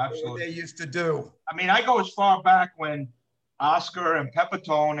 Oh, absolutely. What they used to do. I mean, I go as far back when Oscar and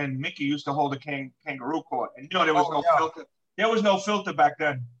Pepitone and Mickey used to hold a kangaroo court. And, there was no filter. There was no filter back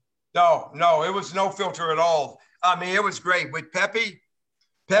then. No, it was no filter at all. I mean, it was great with Pepe.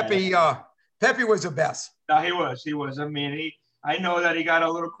 Pepe was the best. No, he was. I mean, I know that he got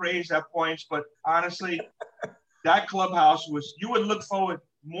a little crazy at points, but honestly, that clubhouse you would look forward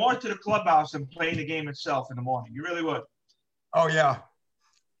more to the clubhouse than playing the game itself in the morning. You really would. Oh, yeah.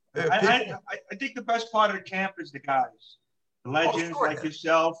 I think the best part of the camp is the guys, the legends like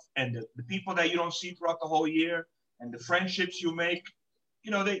yourself, and the people that you don't see throughout the whole year, and the friendships you make.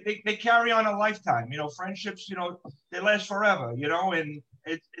 They carry on a lifetime. Friendships, they last forever, and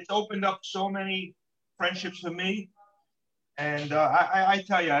it's opened up so many friendships for me. And I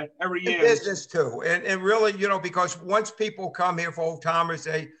tell you, every year. Business too. And really, because once people come here for old timers,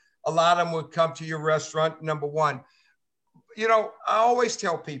 a lot of them would come to your restaurant, number one. I always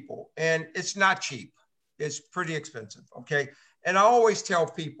tell people, and it's not cheap. It's pretty expensive, okay? And I always tell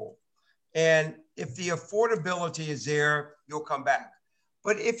people, and if the affordability is there, you'll come back.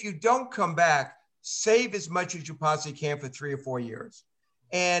 But if you don't come back, save as much as you possibly can for 3 or 4 years.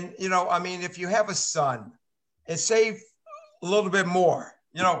 And, if you have a son, and save a little bit more,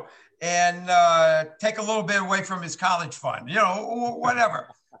 and take a little bit away from his college fund, whatever.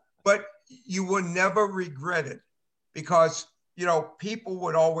 But you will never regret it because, people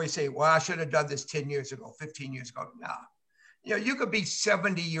would always say, well, I should have done this 10 years ago, 15 years ago. Nah, you could be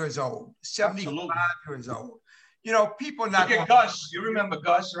 70 years old, 75 Absolutely. years old. People not. Look at Gus. You remember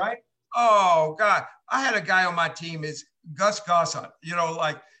Gus, right? Oh God, I had a guy on my team is Gus Gossett. He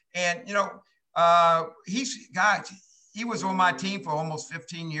was on my team for almost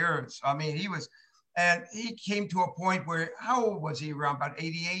 15 years. I mean, he came to a point where, how old was he? Around about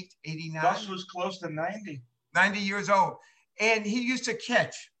 88, 89? Gus was close to 90. 90 years old. And he used to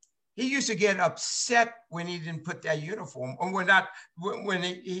catch. He used to get upset when he didn't put that uniform, or when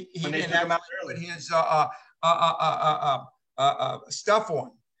he didn't have his stuff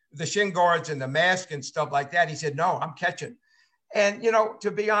on, the shin guards and the mask and stuff like that. He said, no, I'm catching. And, to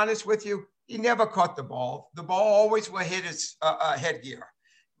be honest with you, he never caught the ball. The ball always would hit his headgear,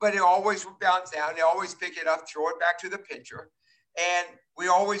 but it always would bounce down. They always pick it up, throw it back to the pitcher. And we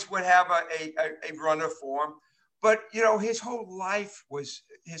always would have a runner for him. But, his whole life was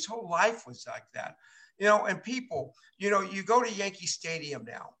like that, and people, you go to Yankee Stadium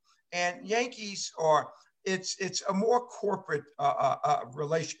now, and Yankees it's a more corporate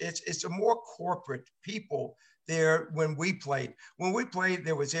relation. It's a more corporate people there. When we played,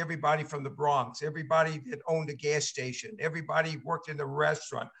 there was everybody from the Bronx, everybody that owned a gas station, everybody worked in the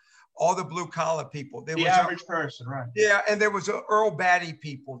restaurant, all the blue collar people. The average person, right? Yeah, and there was Earl Batty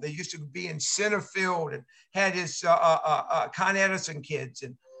people. They used to be in center field and had his Con Edison kids,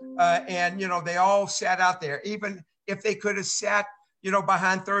 and they all sat out there. Even if they could have sat,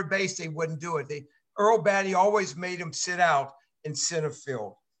 behind third base, they wouldn't do it. Earl Batty always made them sit out in center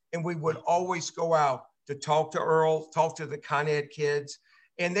field, and we would always go out to talk to Earl, talk to the Con Ed kids,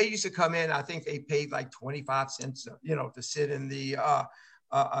 and they used to come in. I think they paid like 25 cents, to sit in the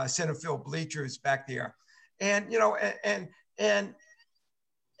center field bleachers back there, and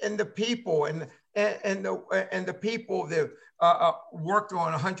the people and the people that worked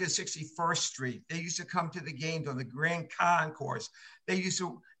on 161st Street. They used to come to the games on the Grand Concourse. They used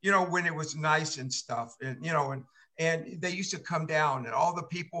to, when it was nice and stuff, and they used to come down, and all the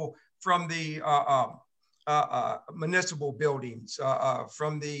people from the municipal buildings,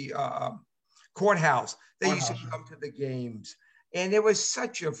 from the courthouse, they used to come to the games. And it was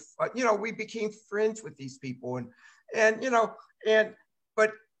such a, we became friends with these people,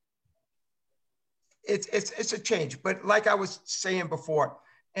 but it's a change. But like I was saying before,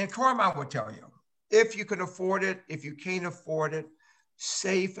 and Carmine would tell you, if you can afford it, if you can't afford it,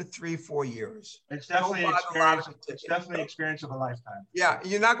 save for 3-4 years. It's definitely an experience. It's definitely an experience of a lifetime. Yeah,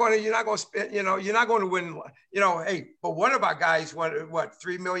 you're not going to spend, you're not going to win, hey, but one of our guys won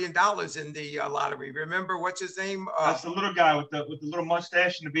 $3 million in the lottery. Remember what's his name? That's the little guy with the little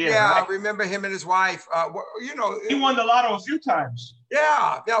mustache and the beard. Yeah, right? I remember him and his wife. He won the lotto a few times.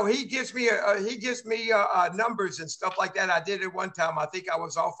 Yeah, no, he gives me numbers and stuff like that. I did it one time. I think I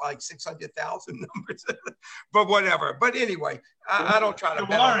was off like 600,000 numbers, but whatever. But anyway, I don't try to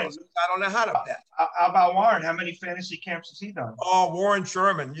bet on those. I don't know how to bet. How about Warren? How many fantasy camps has he done? Oh, Warren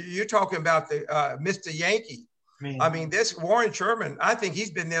Sherman. You're talking about the Mr. Yankee. I mean, this Warren Sherman, I think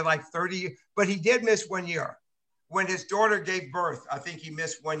he's been there like 30, but he did miss 1 year. When his daughter gave birth, I think he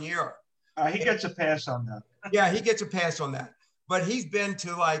missed 1 year. He gets a pass on that. Yeah, he gets a pass on that. But he's been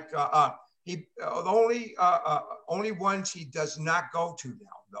to like the only ones he does not go to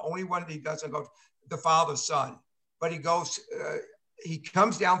now. The only one he doesn't go to, the father son. but he goes, he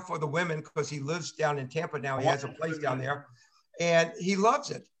comes down for the women because he lives down in Tampa now. He has a place down there, and he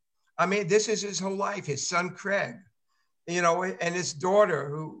loves it. I mean, this is his whole life. His son, Craig, you know, and his daughter,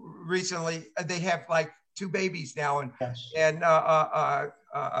 who recently, they have like 2 babies now. And, Yes. and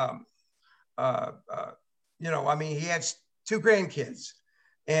you know, I mean, he has 2 grandkids.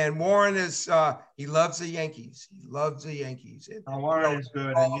 And Warren is, he loves the Yankees. He loves the Yankees. Warren is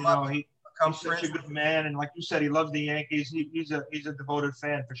good. And, you know, he's such a friends. good man. And like you said, he loves the Yankees. He's a devoted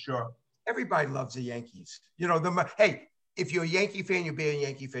fan for sure. Everybody loves the Yankees. You know, hey, if you're a Yankee fan, you'll be a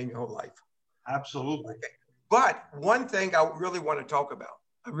Yankee fan your whole life. Absolutely. Okay. But one thing I really want to talk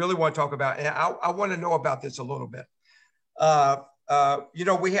about, and I want to know about this a little bit. You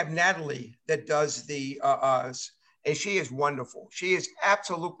know, we have Natalie that does the, and she is wonderful. She is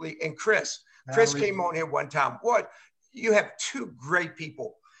absolutely, and Chris came on here one time. What? You have 2 great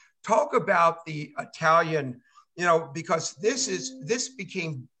people. Talk about the Italian, you know, because this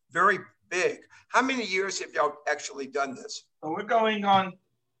became very big. How many years have y'all actually done this? So we're going on,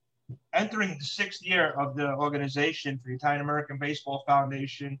 entering the 6th year of the organization for the Italian American Baseball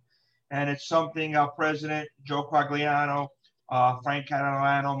Foundation. And it's something our president, Joe Quagliano, Frank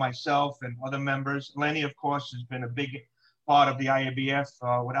Catalano, myself, and other members. Lenny, of course, has been a big part of the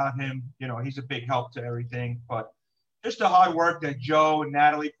IABF. Without him, you know, he's a big help to everything. But just the hard work that Joe and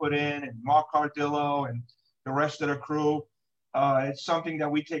Natalie put in, and Mark Cardillo and the rest of the crew, it's something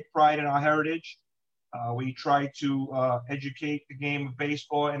that we take pride in our heritage. We try to educate the game of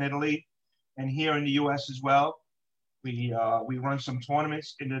baseball in Italy and here in the U.S. as well. We run some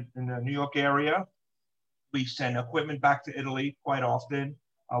tournaments in the New York area. We send equipment back to Italy quite often.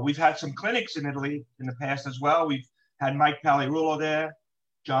 We've had some clinics in Italy in the past as well. We've had Mike Palirulo there,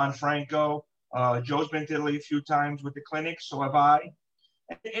 John Franco. Joe's been to Italy a few times with the clinics, so have I.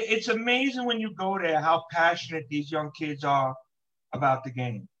 It's amazing when you go there how passionate these young kids are about the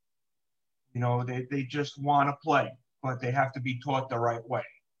game. You know, they just want to play, but they have to be taught the right way.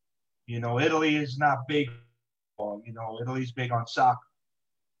 You know, Italy is not big. You know, Italy's big on soccer.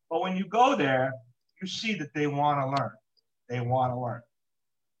 But when you go there, you see that they want to learn. They want to learn.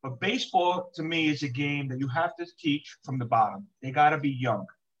 But baseball, to me, is a game that you have to teach from the bottom. They got to be young.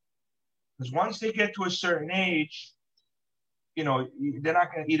 Because once they get to a certain age, you know, they're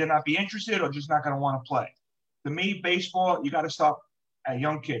not going to either not be interested or just not going to want to play. To me, baseball, you got to start a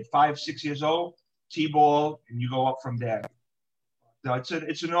young kid, 5, 6 years old, T-ball, and you go up from there. So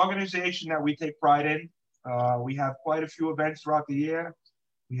it's an organization that we take pride in. We have quite a few events throughout the year.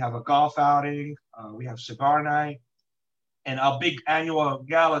 We have a golf outing. We have cigar night. And our big annual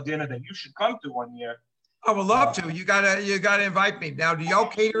gala dinner that you should come to one year. I would love to. You gotta invite me. Now, do y'all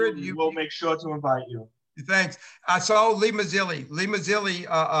cater it? We'll make sure to invite you. Thanks. I saw Lee Mazzilli.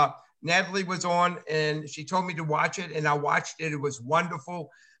 Natalie was on, and she told me to watch it, and I watched it. It was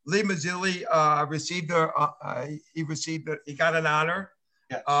wonderful. Lee Mazzilli he got an honor.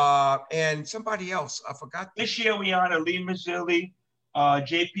 Yeah. And somebody else, I forgot. This year we honor Lee Mazzilli,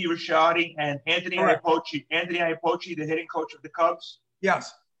 J.P. Ricciardi, and Anthony Iapoce. Anthony Iapoce, the hitting coach of the Cubs.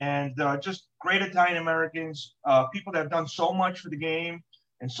 Yes. And just great Italian Americans, people that have done so much for the game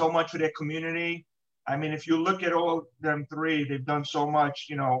and so much for their community. I mean, if you look at all them 3, they've done so much.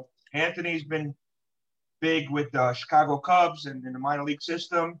 You know, Anthony's been big with the Chicago Cubs and in the minor league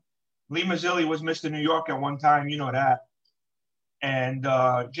system. Lee Mazzilli was Mr. New York at one time, you know that. And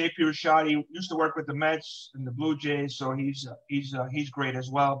J.P. Ricciardi used to work with the Mets and the Blue Jays, so he's great as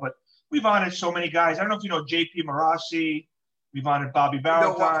well. But we've honored so many guys. I don't know if you know J.P. Marassi. We've honored Bobby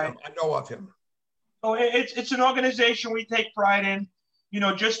Valentine. I know of him. So it's an organization we take pride in. You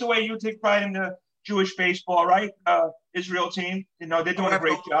know, just the way you take pride in the Jewish baseball, right? Israel team. You know, they're doing a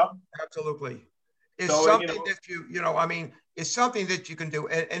great job. Absolutely. It's something that I mean, it's something that you can do.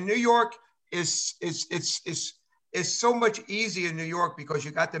 And New York is so much easier in New York because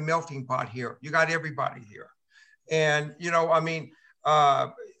you got the melting pot here. You got everybody here. And, you know, I mean,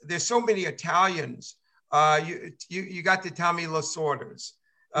 there's so many Italians. You got the Tommy Lasordas.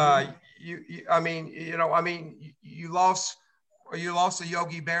 You lost a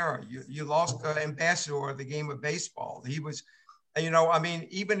Yogi Berra. You lost the ambassador of the game of baseball. He was,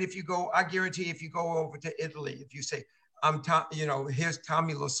 even if you go, I guarantee if you go over to Italy, if you say, here's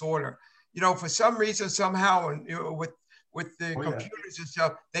Tommy Lasorda, for some reason, somehow, and with the computers and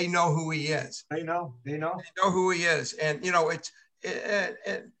stuff, they know who he is. They know who he is. And,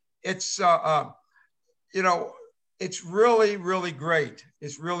 it's really, really great.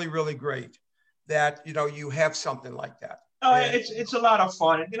 It's really, really great that, you have something like that. No, it's a lot of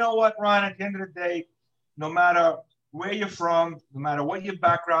fun. And you know what, Ron, at the end of the day, no matter where you're from, no matter what your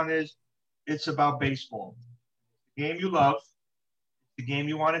background is, it's about baseball. The game you love, the game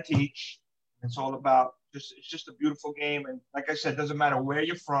you want to teach. It's all about it's just a beautiful game. And like I said, it doesn't matter where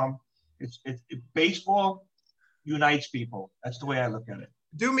you're from. Baseball unites people. That's the way I look at it.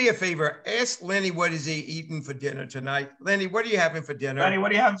 Do me a favor. Ask Lenny what is he eating for dinner tonight. Lenny, what are you having for dinner? Lenny,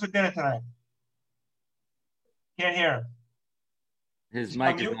 what are you having for dinner tonight? Can't hear him. His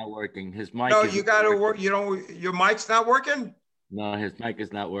mic is not working. His mic. No, you got to work. You don't. Your mic's not working. No, his mic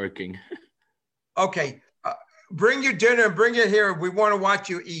is not working. Okay, bring your dinner and bring it here. We want to watch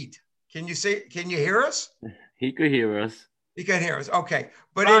you eat. Can you see? Can you hear us? He could hear us. He can hear us. Okay,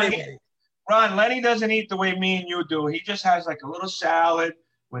 but Ron, anyway, Ron, Lenny doesn't eat the way me and you do. He just has like a little salad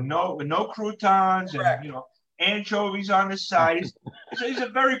with no croutons and anchovies on the side. He's a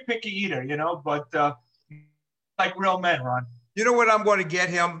very picky eater, but like real men, Ron. You know what I'm going to get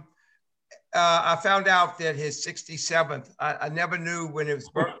him? I found out that his 67th. I never knew when his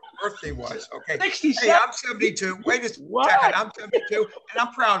birthday was. Okay. 67? Hey, I'm 72. Wait a second. I'm 72, and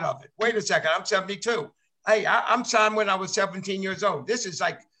I'm proud of it. Wait a second. I'm 72. Hey, I'm signed when I was 17 years old. This is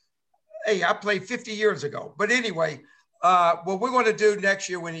like, hey, I played 50 years ago. But anyway, what we're going to do next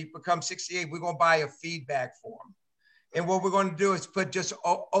year when he becomes 68, we're going to buy a feed bag for him. And what we're going to do is put just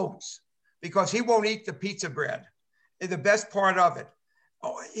oats because he won't eat the pizza bread. And the best part of it,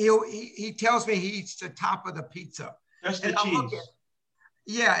 he tells me he eats the top of the pizza. Just the cheese.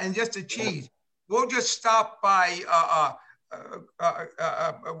 Yeah, and just the cheese. We'll just stop by,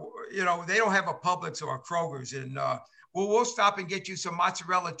 they don't have a Publix or a Kroger's. And we'll stop and get you some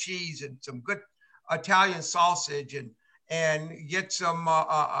mozzarella cheese and some good Italian sausage and get some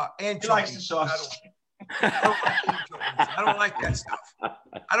anchovies. He likes the sausage. I don't like that stuff.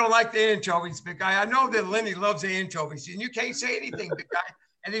 I don't like the anchovies, big guy. I know that Lenny loves the anchovies, and you can't say anything, big guy.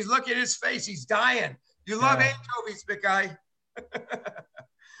 And he's looking at his face. He's dying. You love anchovies, big guy.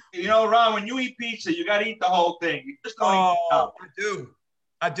 Ron, when you eat pizza, you got to eat the whole thing. You just don't eat the top.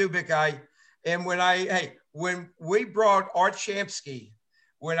 I do, big guy. And when we brought Art Shamsky,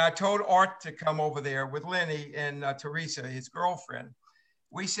 when I told Art to come over there with Lenny and Teresa, his girlfriend,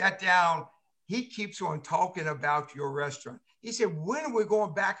 we sat down. He keeps on talking about your restaurant. He said, when are we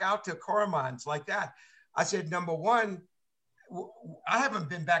going back out to Carmine's like that? I said, number one, I haven't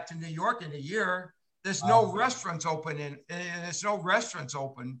been back to New York in a year. There's no restaurants open there's no restaurants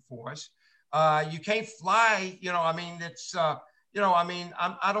open for us. You can't fly, I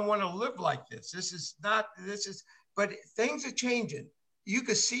don't want to live like this. But things are changing. You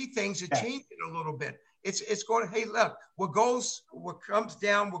can see things are changing a little bit. It's going, hey, look, what comes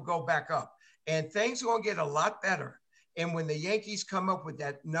down will go back up. And things are going to get a lot better. And when the Yankees come up with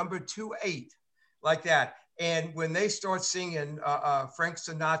that number 28 like that, and when they start singing Frank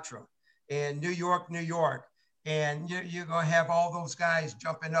Sinatra and New York, New York, and you're going to have all those guys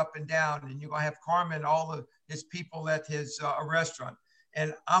jumping up and down, and you're going to have Carmine, all of his people at his restaurant.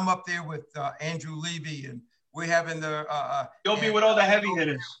 And I'm up there with Andrew Levy, and we're having You'll be with all the heavy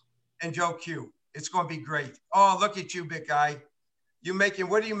hitters. And Joe Q. It's going to be great. Oh, look at you, big guy.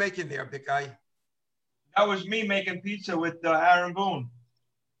 What are you making there, big guy? That was me making pizza with Aaron Boone.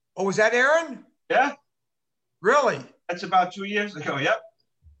 Oh, was that Aaron? Yeah. Really? That's about 2 years ago. Yep.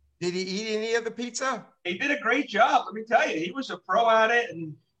 Did he eat any of the pizza? He did a great job. Let me tell you, he was a pro at it,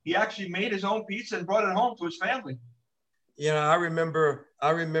 and he actually made his own pizza and brought it home to his family. I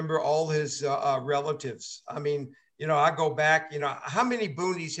remember all his relatives. I mean, I go back, how many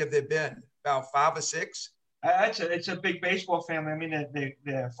Boonies have there been? About 5 or 6? It's a big baseball family. I mean,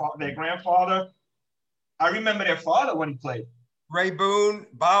 their grandfather, I remember their father when he played. Ray Boone,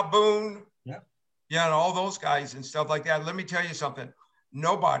 Bob Boone. Yeah. Yeah, and all those guys and stuff like that. Let me tell you something.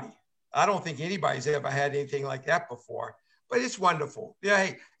 I don't think anybody's ever had anything like that before, but it's wonderful.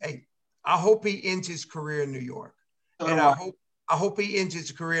 Yeah, hey, I hope he ends his career in New York. And I hope he ends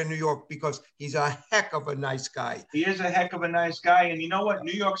his career in New York because he's a heck of a nice guy. He is a heck of a nice guy. And you know what?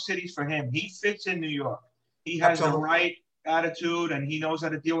 New York City's for him. He fits in New York. He has the right attitude, and he knows how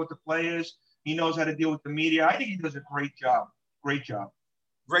to deal with the players. He knows how to deal with the media. I think he does a great job. Great job.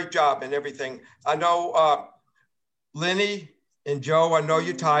 Great job and everything. I know, Lenny and Joe, I know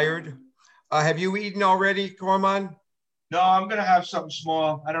you're tired. Have you eaten already, Carmine? No, I'm going to have something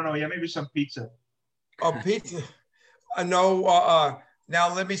small. I don't know. Yeah, maybe some pizza. Oh, pizza. I know.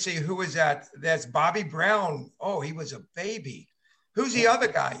 Now, let me see. Who is that? That's Bobby Brown. Oh, he was a baby. Who's the other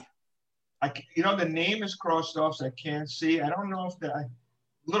guy? The name is crossed off, so I can't see. I don't know if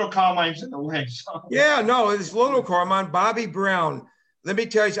little Carmine's in the way. So. Yeah, no, it's little Carmine. Bobby Brown. Let me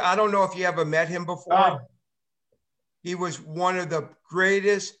tell you, I don't know if you ever met him before. He was one of the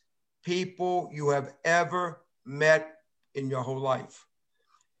greatest people you have ever met in your whole life.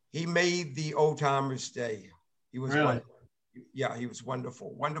 He made the old timers' day. He was Really? wonderful. Yeah, he was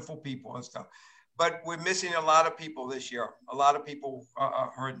wonderful. Wonderful people and stuff. But we're missing a lot of people this year. A lot of people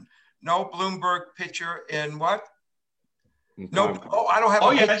heard no Blomberg picture in what? No. Oh, I don't have.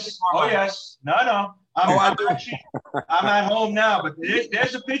 Oh a yes. Oh yes. No. I'm actually, I'm at home now, but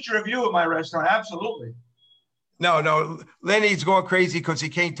there's a picture of you at my restaurant. Absolutely. No. Lenny's going crazy because he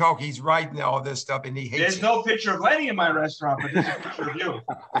can't talk. He's writing all this stuff and he hates There's it. no picture of Lenny in my restaurant, but there's a picture of you.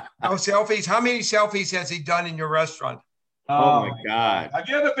 No selfies. How many selfies has he done in your restaurant? Oh my God. Have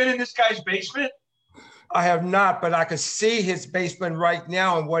you ever been in this guy's basement? I have not, but I can see his basement right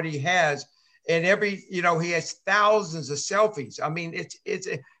now and what he has. And he has thousands of selfies. I mean, it's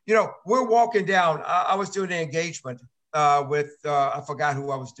we're walking down. I was doing an engagement with, I forgot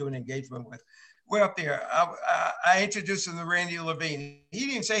who I was doing an engagement with. We're up there. I introduced him to Randy Levine. He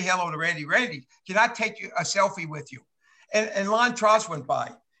didn't say hello to Randy. Randy, can I take a selfie with you? And Lon Tross went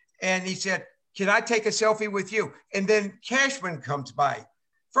by and he said, can I take a selfie with you? And then Cashman comes by.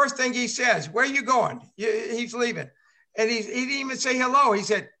 First thing he says, where are you going? He's leaving. And he didn't even say hello. He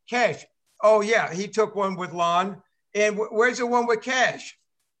said, Cash. Oh, yeah. He took one with Lon. And where's the one with Cash?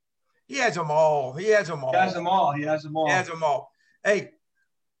 He has them all. He has them all. Hey,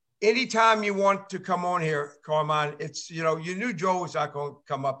 anytime you want to come on here, Carmine, it's, you knew Joe was not going to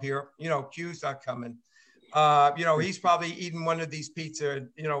come up here. Q's not coming. He's probably eating one of these pizza,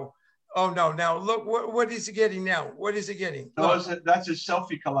 Oh, no. Now, look, what is he getting now? What is he getting? That's a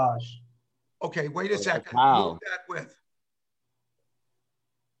selfie collage. Okay, wait a second. Wow. Who is that with?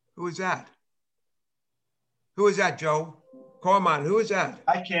 Who is that? Who is that, Joe? Carmine, who is that?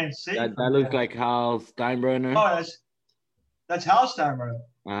 I can't see. That looks like Hal Steinbrenner. Oh, that's Hal Steinbrenner.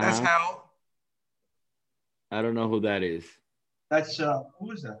 That's Hal. I don't know who that is. That's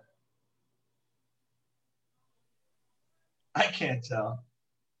who is that? I can't tell.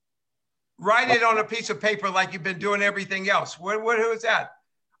 Write it on a piece of paper like you've been doing everything else. Who is that?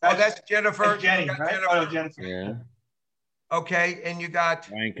 That's Jennifer. That's Jenny, right? Oh, Jennifer. Yeah. Okay, and you got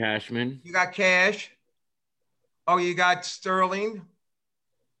Ryan Cashman. You got Cash. Oh, you got Sterling.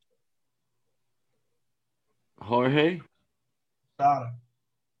 Jorge. Posada.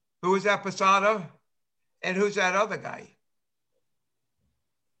 Who is that, Posada? And who's that other guy?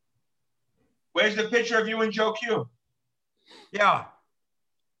 Where's the picture of you and Joe Q? Yeah.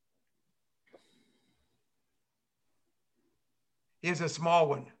 Here's a small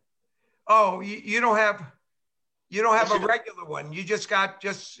one. Oh, you don't have a regular one. You got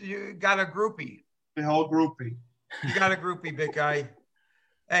a groupie. The whole groupie. You got a groupie, big guy.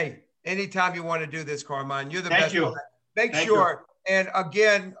 Hey, anytime you want to do this, Carmine, you're the best. Thank you. Make sure. And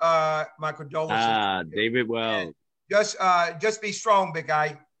again, my condolences. David Wells. Just be strong, big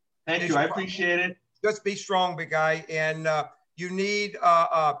guy. Thank you. I appreciate it. Just be strong, big guy. And you need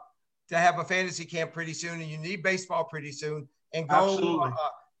to have a fantasy camp pretty soon, and you need baseball pretty soon. And go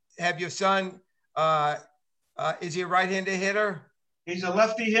have your son. Is he a right-handed hitter? He's a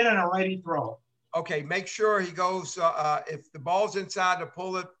lefty hitter and a righty thrower. Okay, make sure he goes. If the ball's inside, to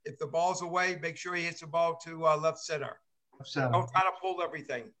pull it. If the ball's away, make sure he hits the ball to left center. Don't try to pull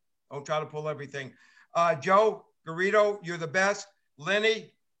everything. Joe Garrido, you're the best.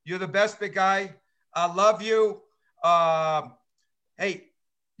 Lenny, you're the best, big guy. I love you. Hey,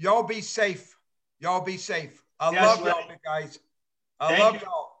 y'all be safe. I love y'all, big guys. I love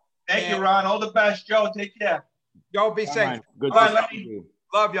y'all. Thank you, Ron. All the best, Joe. Take care. Y'all be safe. Good to see you.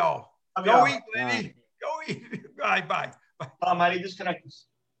 Love y'all. Go eat, Lenny. Bye. Go eat. Bye. Mighty, disconnect this.